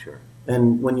 Sure.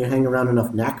 And when you hang around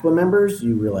enough NACBA members,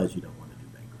 you realize you don't want to do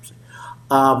bankruptcy.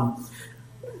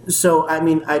 So, I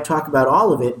mean, I talk about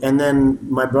all of it, and then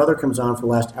my brother comes on for the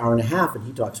last hour and a half, and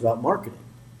he talks about marketing.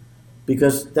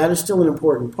 Because that is still an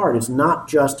important part. It's not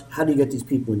just how do you get these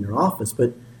people in your office,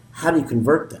 but how do you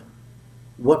convert them?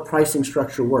 What pricing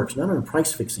structure works? Not in a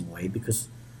price-fixing way, because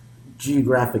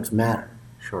geographics matter.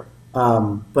 Sure.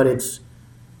 But it's,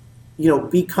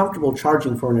 be comfortable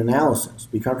charging for an analysis.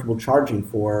 Be comfortable charging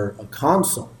for a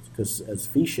consult. Because as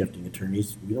fee-shifting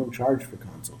attorneys, we don't charge for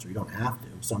consults, or you don't have to.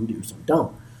 Some do, some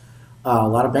don't. A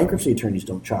lot of bankruptcy attorneys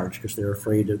don't charge because they're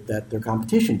afraid that their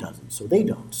competition doesn't, so they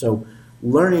don't. So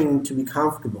learning to be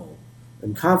comfortable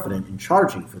and confident in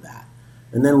charging for that,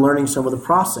 and then learning some of the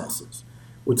processes.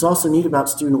 What's also neat about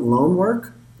student loan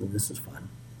work, and this is fun,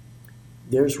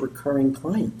 there's recurring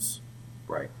clients.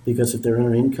 Right. Because if they're in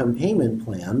an income payment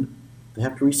plan, they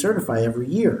have to recertify every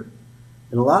year.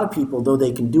 And a lot of people, though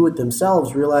they can do it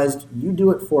themselves, realized you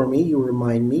do it for me, you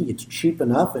remind me, it's cheap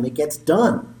enough, and it gets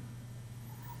done.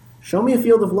 Show me a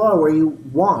field of law where you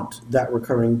want that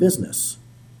recurring business.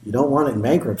 You don't want it in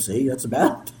bankruptcy, that's a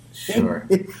bad thing. Sure.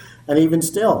 And even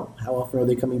still, how often are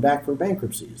they coming back for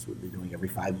bankruptcies? What are they doing every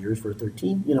 5 years for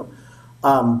 13?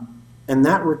 And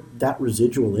that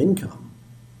residual income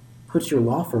puts your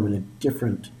law firm in a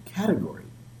different category.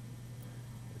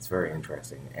 It's very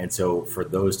interesting. And so for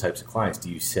those types of clients,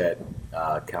 do you set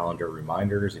calendar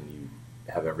reminders and you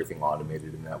have everything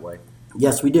automated in that way?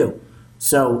 Yes, we do.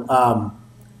 So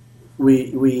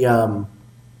we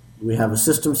have a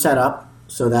system set up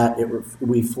so that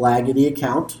we flag the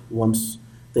account once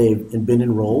they've been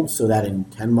enrolled, so that in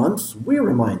 10 months we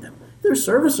remind them. Their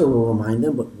servicer will remind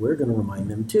them, but we're going to remind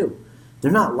them too.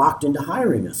 They're not locked into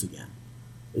hiring us again.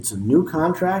 It's a new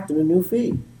contract and a new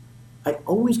fee. I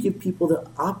always give people the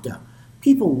opt-out.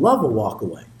 People love a walk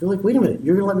away. They're like, wait a minute,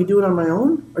 you're going to let me do it on my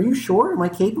own? Are you sure? Am I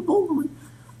capable? I'm like,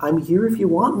 I'm here if you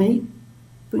want me,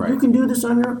 but Right. you can do this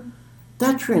on your own.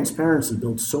 That transparency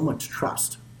builds so much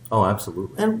trust. Oh,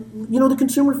 absolutely. And, the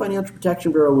Consumer Financial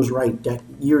Protection Bureau was right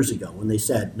years ago when they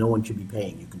said no one should be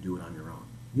paying. You can do it on your own.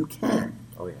 You can.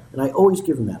 Oh, yeah. And I always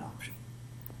give them that option.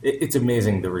 It's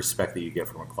amazing the respect that you get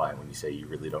from a client when you say you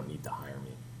really don't need to hire me,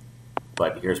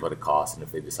 but here's what it costs, and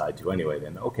if they decide to anyway,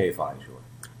 then okay, fine, sure.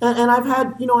 And I've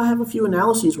had, I have a few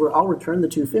analyses where I'll return the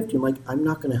 $250. I'm like, I'm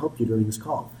not going to help you during this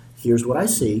call. Here's what I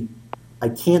see. I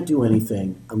can't do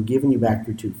anything. I'm giving you back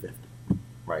your $250.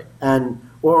 Right.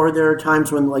 Or there are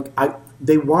times when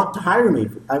they want to hire me.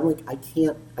 I'm like, I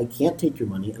can't take your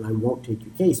money and I won't take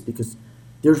your case because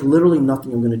there's literally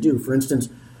nothing I'm going to do. For instance,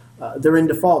 they're in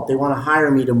default. They want to hire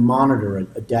me to monitor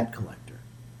a debt collector.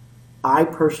 I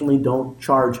personally don't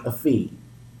charge a fee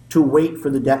to wait for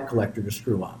the debt collector to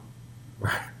screw up.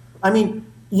 Right. I mean,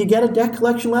 you get a debt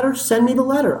collection letter, send me the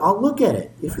letter. I'll look at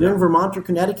it. If you're in Vermont or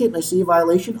Connecticut and I see a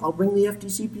violation, I'll bring the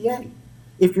FDCPA.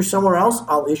 If you're somewhere else,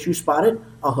 I'll issue spot it.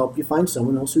 I'll help you find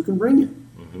someone else who can bring it.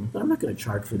 Mm-hmm. But I'm not going to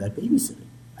charge for that babysitting.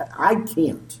 I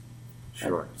can't.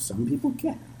 Sure. Some people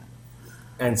can.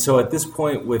 And so at this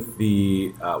point with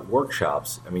the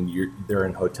workshops, I mean, they're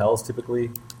in hotels typically?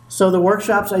 So the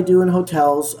workshops I do in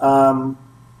hotels, I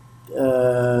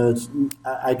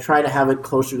try to have it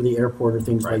closer to the airport or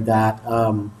things like that.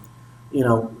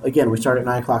 Again, we start at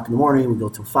 9 o'clock in the morning, we go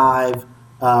till 5.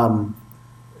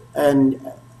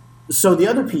 And so the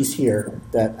other piece here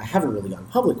that I haven't really gone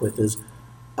public with is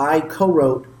I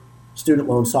co-wrote student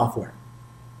loan software.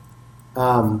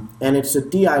 And it's a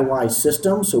DIY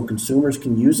system so consumers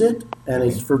can use it, and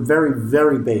it's for very,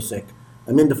 very basic.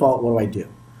 I'm in default, what do I do?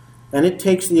 And it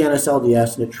takes the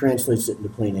NSLDS and it translates it into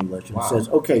plain English and says,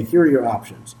 okay, here are your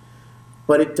options.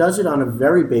 But it does it on a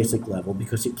very basic level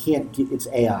because it's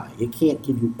AI. It can't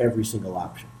give you every single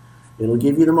option. It'll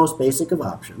give you the most basic of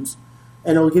options,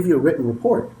 and it'll give you a written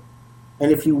report. And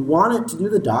if you want it to do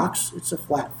the docs, it's a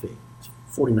flat fee. It's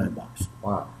 $49.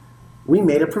 Wow. We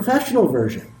made a professional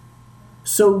version.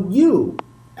 So you,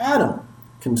 Adam,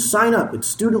 can sign up at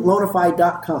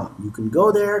studentloanify.com. You can go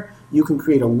there. You can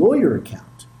create a lawyer account.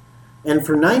 And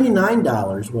for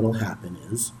 $99, what will happen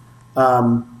is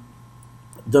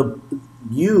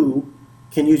you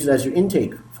can use it as your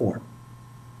intake form.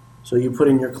 So you put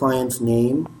in your client's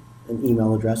name and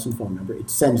email address and phone number.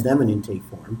 It sends them an intake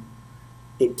form.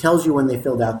 It tells you when they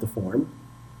filled out the form.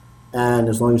 And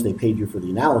as long as they paid you for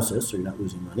the analysis, so you're not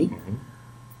losing money,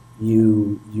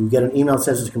 you get an email that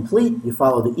says it's complete. You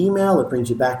follow the email. It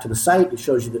brings you back to the site. It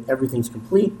shows you that everything's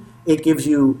complete. It gives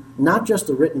you not just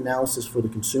the written analysis for the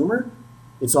consumer.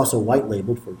 It's also white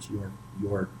labeled for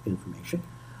your information.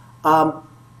 And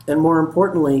more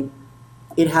importantly,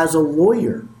 it has a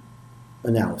lawyer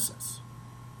analysis.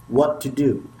 What to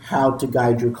do, how to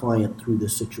guide your client through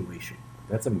this situation.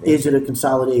 That's amazing. Is it a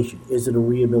consolidation? Is it a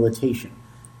rehabilitation?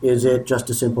 Is it just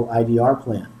a simple IDR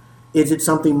plan? Is it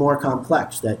something more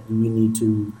complex that we need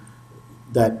to,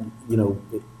 they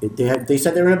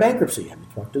said they were in a bankruptcy. Have you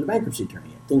talked to the bankruptcy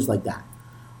attorney yet? Things like that.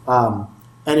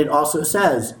 And it also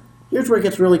says, here's where it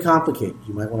gets really complicated.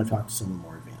 You might want to talk to someone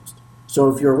more advanced. So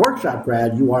if you're a workshop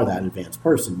grad, you are that advanced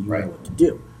person. You know what to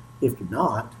do. If you're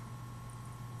not,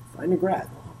 find a grad.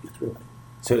 They'll help you through it.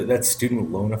 So that's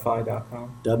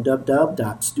studentloanify.com?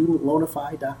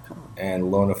 www.studentloanify.com. And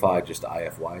Loanify, just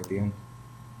IFY at the end?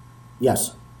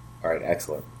 Yes. All right,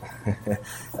 excellent.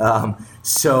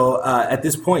 So at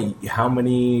this point, how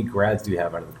many grads do you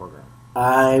have out of the program?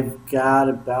 I've got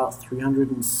about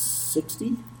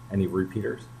 360. Any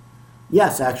repeaters?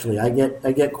 Yes, actually, I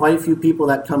get quite a few people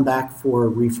that come back for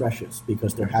refreshes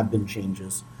because there have been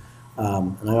changes,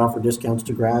 and I offer discounts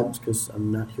to grads because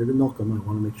I'm not here to milk them. I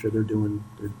want to make sure they're doing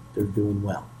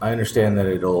well. I understand that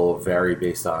it'll vary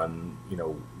based on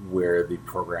where the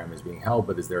program is being held,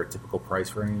 but is there a typical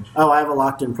price range? Oh, I have a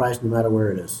locked-in price no matter where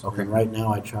it is. Okay. And right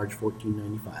now I charge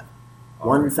 $14.95.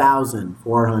 All right.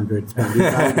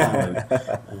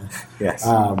 $1,475. Yes.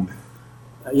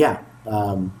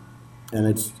 And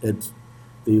it's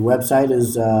the website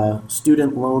is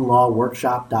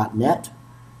studentloanlawworkshop.net.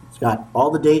 It's got all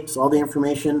the dates, all the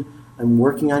information. I'm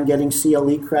working on getting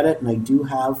CLE credit, and I do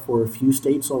have for a few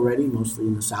states already, mostly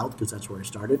in the South because that's where I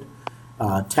started.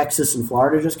 Texas and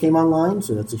Florida just came online,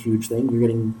 so that's a huge thing. You're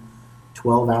getting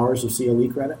 12 hours of CLE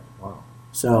credit. Wow.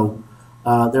 So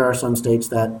there are some states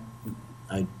that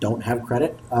I don't have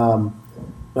credit.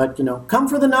 But, come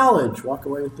for the knowledge. Walk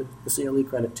away with the CLE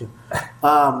credit, too.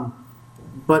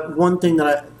 But one thing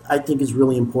that I think is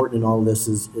really important in all of this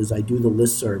is I do the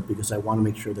listserv because I want to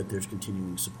make sure that there's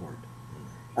continuing support.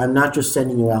 I'm not just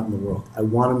sending you out in the world. I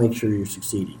want to make sure you're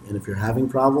succeeding. And if you're having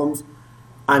problems,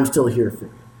 I'm still here for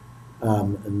you.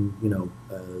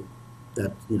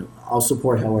 I'll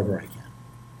support however I can.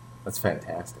 That's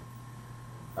fantastic.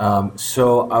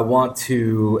 So I want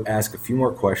to ask a few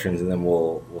more questions, and then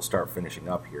we'll start finishing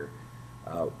up here.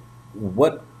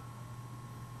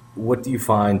 What do you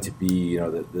find to be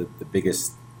the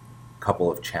biggest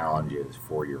couple of challenges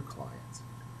for your clients?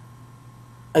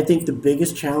 I think the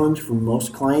biggest challenge for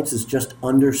most clients is just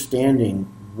understanding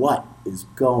what is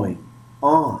going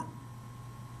on.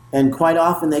 And quite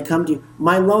often they come to you,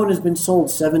 my loan has been sold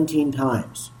 17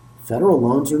 times. Federal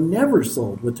loans are never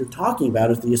sold. What they're talking about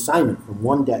is the assignment from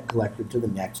one debt collector to the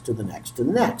next, to the next, to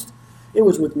the next. It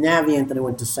was with Navient, then it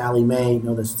went to Sallie Mae.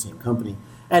 No, that's the same company.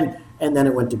 And then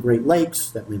it went to Great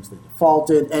Lakes. That means they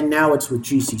defaulted. And now it's with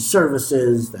GC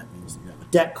Services. That means you have a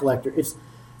debt collector. It's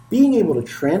being able to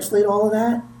translate all of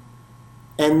that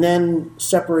and then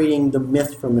separating the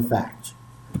myth from the fact.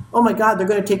 Oh my God, they're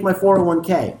going to take my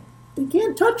 401k. They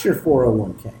can't touch your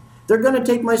 401k. They're going to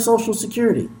take my Social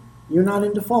Security. You're not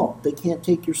in default. They can't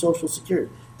take your Social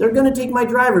Security. They're going to take my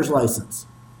driver's license.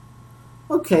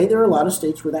 Okay, there are a lot of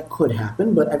states where that could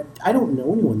happen, but I don't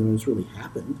know anyone where it's really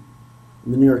happened.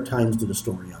 The New York Times did a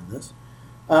story on this.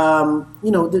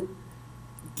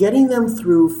 Getting them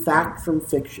through fact from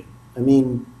fiction. I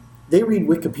mean, they read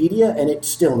Wikipedia and it's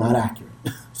still not accurate.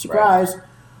 Surprise.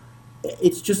 Right.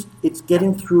 It's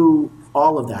getting through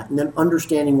all of that and then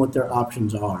understanding what their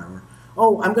options are.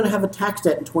 Or, I'm going to have a tax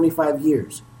debt in 25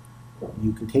 years.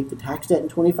 You can take the tax debt in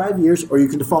 25 years or you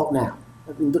can default now.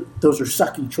 I mean, those are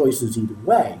sucky choices either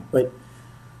way, but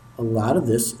a lot of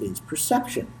this is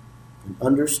perception and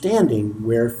understanding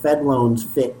where Fed loans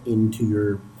fit into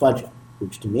your budget,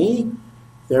 which to me,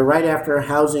 they're right after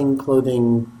housing,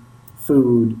 clothing,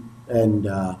 food, and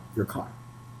your car.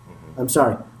 Mm-hmm. I'm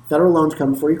sorry, federal loans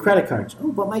come before your credit cards.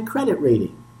 Oh, but my credit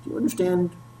rating. Do you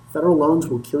understand? Federal loans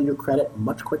will kill your credit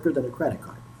much quicker than a credit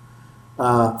card.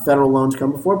 Federal loans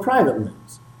come before private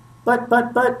loans. But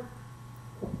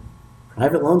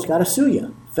private loans got to sue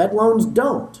you. Fed loans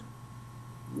don't.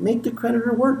 Make the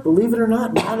creditor work. Believe it or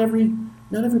not, not every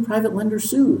private lender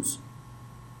sues.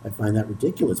 I find that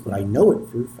ridiculous, but I know it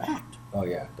for a fact. Oh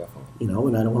yeah, definitely.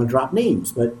 And I don't want to drop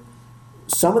names, but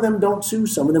some of them don't sue,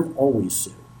 some of them always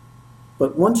sue.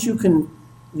 But once you can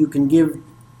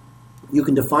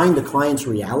define the client's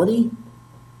reality,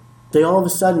 they all of a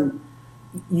sudden,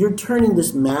 you're turning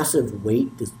this massive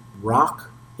weight, this rock,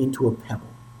 into a pebble.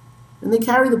 And they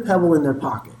carry the pebble in their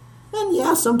pocket. And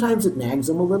yeah, sometimes it nags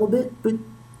them a little bit, but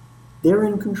they're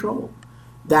in control.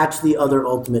 That's the other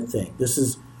ultimate thing.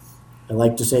 I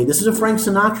like to say, this is a Frank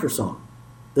Sinatra song.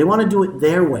 They want to do it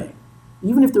their way.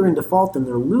 Even if they're in default and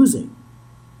they're losing,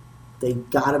 they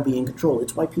got to be in control.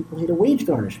 It's why people hate a wage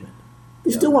garnishment.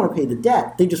 They still want to pay the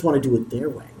debt. They just want to do it their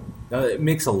way. No, it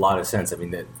makes a lot of sense. I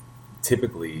mean, that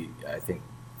typically, I think,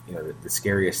 the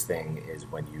scariest thing is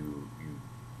when you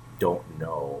don't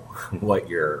know what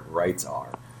your rights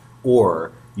are,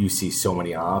 or you see so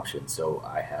many options. So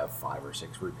I have 5 or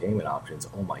 6 repayment options.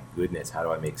 Oh my goodness, how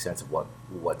do I make sense of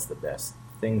what's the best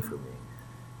thing for me?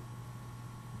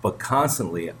 But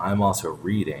constantly, I'm also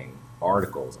reading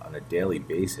articles on a daily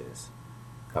basis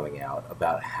coming out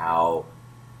about how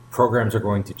programs are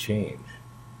going to change,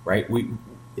 right? We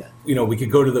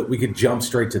could jump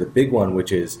straight to the big one,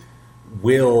 which is,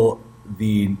 will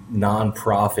the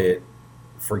nonprofit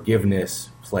forgiveness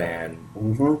plan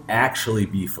actually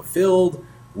be fulfilled?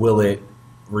 Will it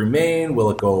remain?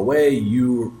 Will it go away?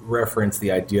 You reference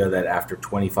the idea that after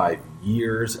 25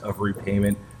 years of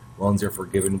repayment, loans are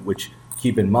forgiven, which,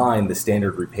 keep in mind, the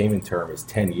standard repayment term is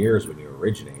 10 years when you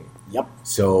originate. Yep.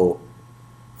 So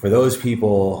for those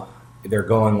people, they're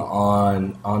going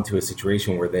onto a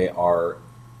situation where they are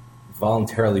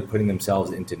voluntarily putting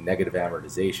themselves into negative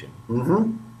amortization,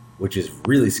 which is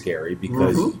really scary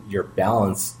because your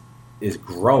balance is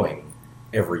growing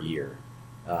every year.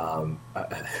 I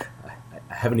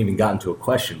haven't even gotten to a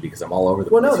question because I'm all over the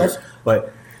place.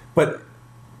 But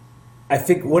I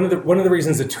think one of the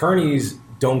reasons attorneys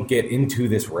don't get into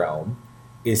this realm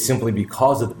is simply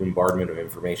because of the bombardment of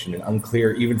information and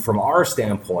unclear, even from our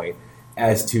standpoint,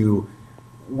 as to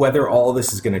whether all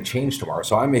this is going to change tomorrow.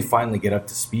 So I may finally get up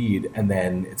to speed and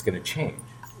then it's going to change.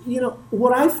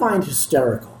 What I find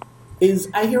hysterical is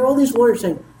I hear all these lawyers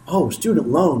saying, oh, student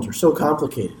loans are so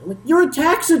complicated. I'm like, you're a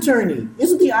tax attorney.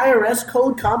 Isn't the IRS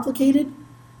code complicated?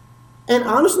 And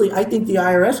honestly, I think the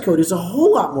IRS code is a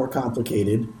whole lot more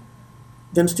complicated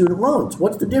than student loans.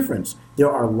 What's the difference?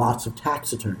 There are lots of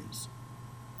tax attorneys.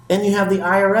 And you have the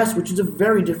IRS, which is a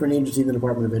very different agency than the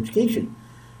Department of Education.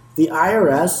 The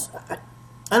IRS,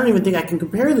 I don't even think I can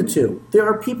compare the two. There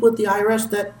are people at the IRS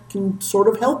that can sort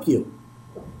of help you.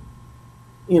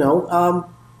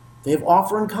 They have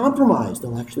offer and compromise.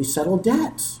 They'll actually settle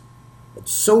debts.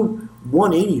 It's so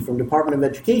 180 from Department of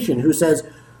Education, who says,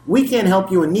 we can't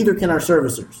help you and neither can our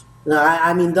servicers.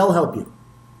 I mean, they'll help you.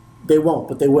 They won't,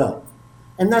 but they will.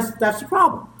 And that's the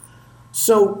problem.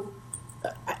 So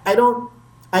I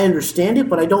understand it,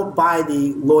 but I don't buy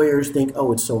the lawyers think,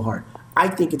 oh, it's so hard. I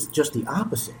think it's just the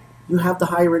opposite. You have the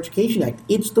Higher Education Act.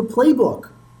 It's the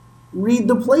playbook. Read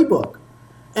the playbook.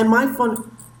 And one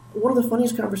of the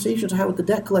funniest conversations I had with the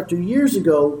debt collector years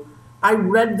ago, I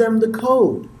read them the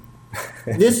code.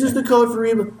 This is the code for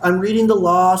I'm reading the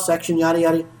law section, yada,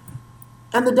 yada.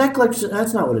 And the debt collector said,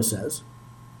 that's not what it says.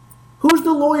 Who's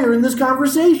the lawyer in this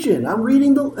conversation? I'm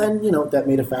reading that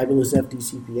made a fabulous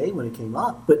FDCPA when it came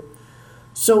up. But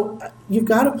so you've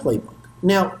got a playbook.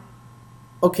 Now,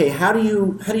 okay, how do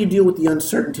you deal with the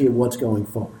uncertainty of what's going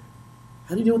forward?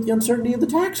 How do you deal with the uncertainty of the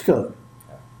tax code?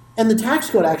 And the tax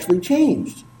code actually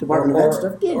changed. Department of Ed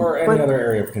stuff did. Or any other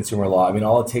area of consumer law. I mean,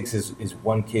 all it takes is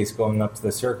one case going up to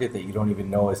the circuit that you don't even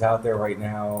know is out there right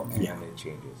now, and it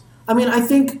changes. I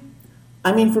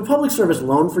mean, for public service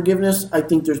loan forgiveness, I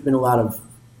think there's been a lot of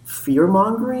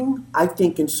fear-mongering. I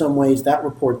think in some ways that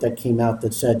report that came out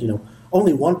that said,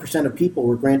 only 1% of people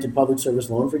were granted public service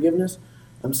loan forgiveness.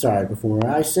 I'm sorry, before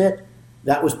where I sit,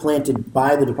 that was planted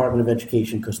by the Department of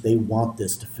Education because they want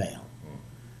this to fail.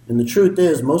 And the truth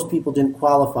is, most people didn't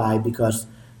qualify because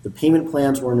the payment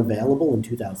plans weren't available in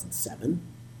 2007.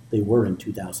 They were in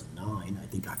 2009. I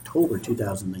think October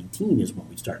 2019 is when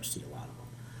we start to see a lot of them.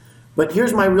 But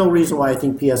here's my real reason why I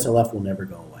think PSLF will never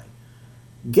go away.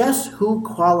 Guess who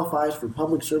qualifies for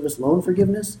public service loan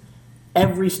forgiveness?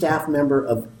 Every staff member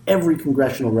of every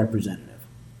congressional representative.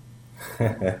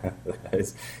 That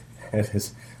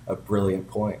is a brilliant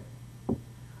point.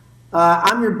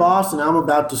 I'm your boss and I'm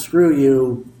about to screw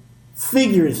you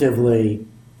figuratively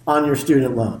on your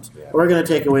student loans. Yeah. We're going to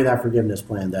take away that forgiveness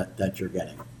plan that you're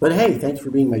getting. But hey, thanks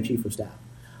for being my chief of staff.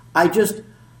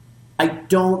 I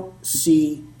don't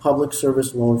see public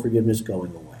service loan forgiveness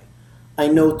going away. I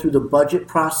know through the budget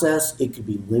process it could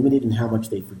be limited in how much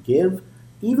they forgive.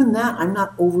 Even that I'm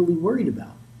not overly worried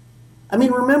about. I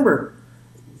mean, remember,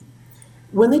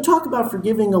 when they talk about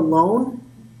forgiving a loan,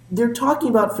 they're talking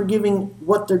about forgiving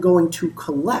what they're going to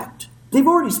collect. They've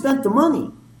already spent the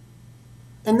money.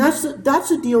 And that's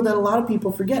a deal that a lot of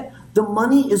people forget. The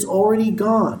money is already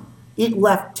gone. It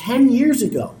left 10 years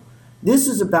ago. This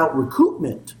is about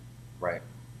recoupment. Right.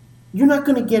 You're not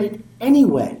going to get it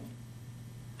anyway.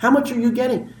 How much are you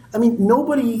getting? I mean,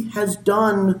 nobody has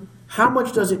done how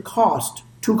much does it cost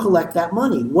to collect that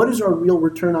money? What is our real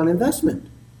return on investment?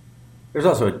 There's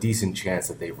also a decent chance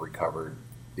that they've recovered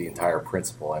the entire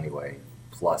principal anyway,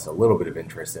 plus a little bit of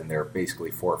interest, and they're basically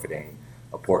forfeiting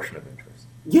a portion of interest.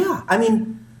 Yeah, I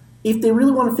mean, if they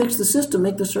really want to fix the system,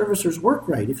 make the servicers work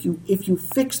right. If you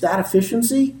fix that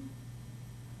efficiency,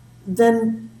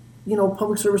 then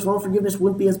public service loan forgiveness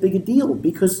wouldn't be as big a deal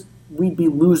because we'd be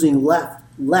losing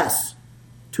less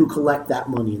to collect that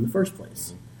money in the first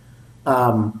place.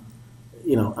 I'm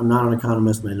not an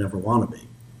economist and I never want to be.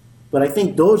 But I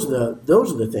think those are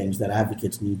the things that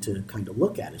advocates need to kind of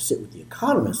look at, is sit with the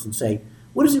economists and say,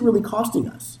 what is it really costing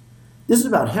us? This is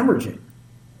about hemorrhaging.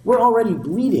 We're already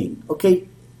bleeding. Okay,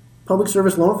 public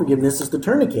service loan forgiveness is the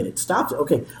tourniquet. It stops it.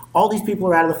 Okay, all these people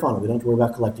are out of the funnel. We don't have to worry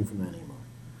about collecting from that anymore.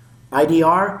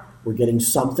 IDR, we're getting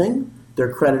something.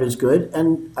 Their credit is good.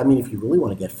 And, I mean, if you really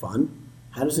want to get fun,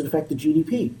 How does it affect the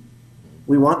GDP?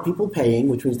 We want people paying,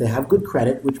 which means they have good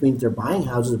credit, which means they're buying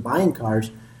houses, buying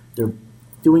cars, they're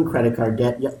doing credit card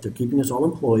debt, yet they're keeping us all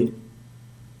employed.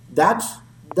 That's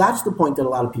the point that a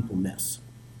lot of people miss.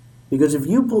 Because if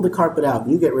you pull the carpet out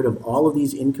and you get rid of all of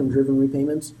these income-driven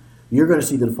repayments, you're going to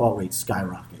see the default rate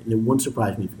skyrocket. And it wouldn't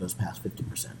surprise me if it goes past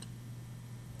 50%.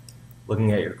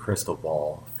 Looking at your crystal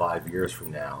ball 5 years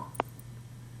from now,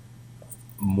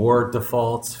 more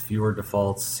defaults, fewer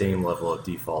defaults, same level of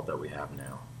default that we have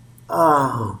now?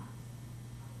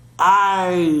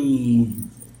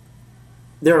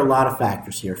 There are a lot of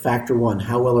factors here. Factor one,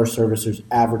 how well are servicers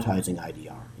advertising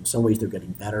IDR? In some ways they're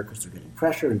getting better because they're getting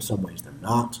pressure. In some ways they're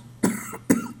not.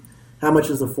 How much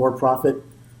is the for-profit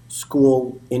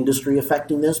school industry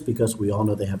affecting this? Because we all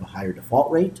know they have a higher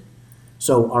default rate.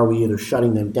 So are we either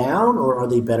shutting them down or are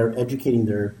they better educating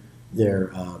their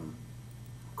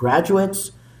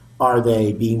graduates? Are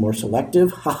they being more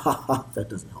selective? Ha ha ha, that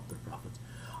doesn't help their profits.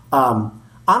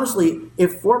 Honestly,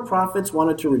 if for-profits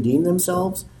wanted to redeem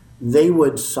themselves, they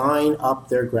would sign up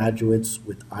their graduates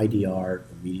with IDR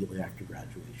immediately after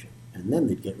graduation. And then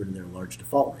they'd get rid of their large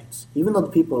default rates. Even though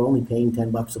the people are only paying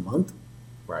 $10 a month,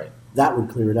 right, that would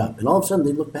clear it up. And all of a sudden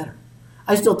they'd look better.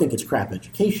 I still think it's crap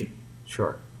education.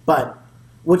 Sure. But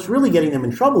what's really getting them in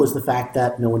trouble is the fact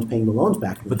that no one's paying the loans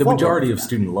back. But the majority of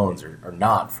student loans are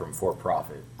not from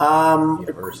for-profit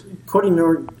universities. According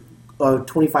to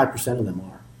 25% of them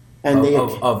are. And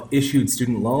of issued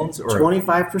student loans? Or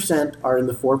 25% are in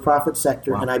the for-profit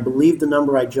sector, wow. And I believe the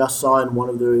number I just saw in one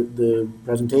of the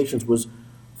presentations was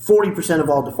 40% of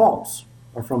all defaults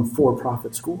are from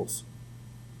for-profit schools.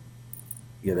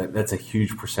 Yeah, that's a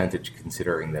huge percentage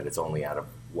considering that it's only out of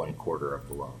 1/4 of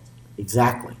the loans.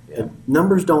 Exactly. Yeah.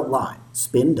 Numbers don't lie.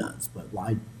 Spin does, but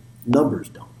numbers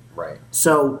don't. Right.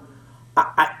 So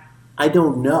I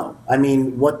don't know. I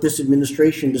mean, what this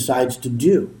administration decides to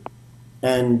do.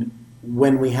 And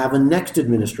when we have a next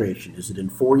administration, is it in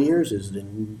 4 years? Is it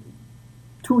in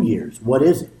 2 years? What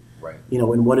is it? Right.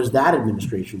 And what does that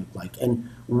administration look like? And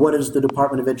what does the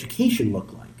Department of Education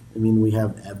look like? I mean, we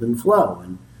have ebb and flow.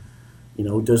 And,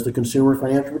 does the Consumer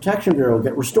Financial Protection Bureau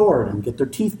get restored and get their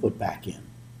teeth put back in?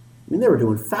 I mean, they were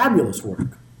doing fabulous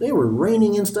work. They were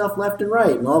reining in stuff left and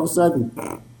right. And all of a sudden,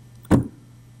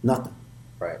 nothing.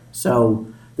 Right. So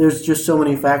there's just so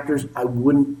many factors.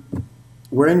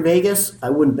 We're in Vegas. I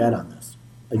wouldn't bet on this.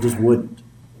 I just wouldn't.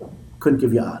 Couldn't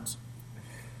give you odds.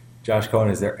 Josh Cohen,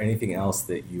 is there anything else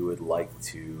that you would like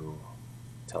to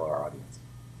tell our audience?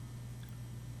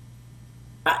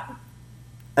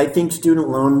 I think student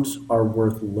loans are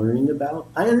worth learning about.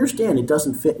 I understand it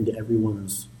doesn't fit into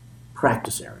everyone's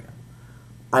practice area.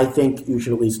 I think you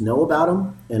should at least know about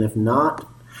them, and if not,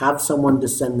 have someone to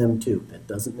send them to. That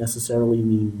doesn't necessarily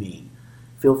mean me.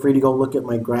 Feel free to go look at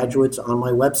my graduates on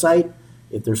my website.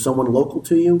 If there's someone local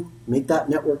to you, make that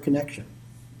network connection.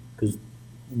 Because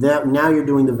now you're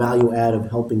doing the value add of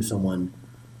helping someone.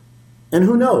 And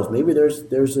who knows, maybe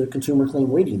there's a consumer claim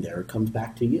waiting there. It comes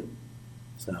back to you.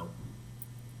 So.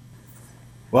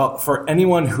 Well, for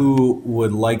anyone who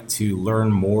would like to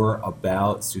learn more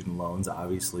about student loans,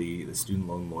 obviously the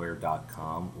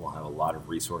studentloanlawyer.com will have a lot of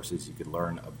resources. You could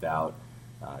learn about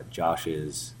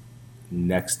Josh's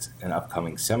next and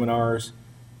upcoming seminars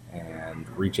and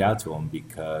reach out to him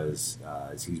because,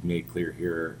 as he's made clear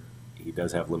here, he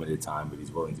does have limited time, but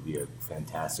he's willing to be a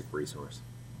fantastic resource.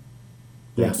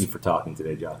 Thank you for talking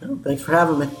today, Josh. Thanks for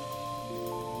having me.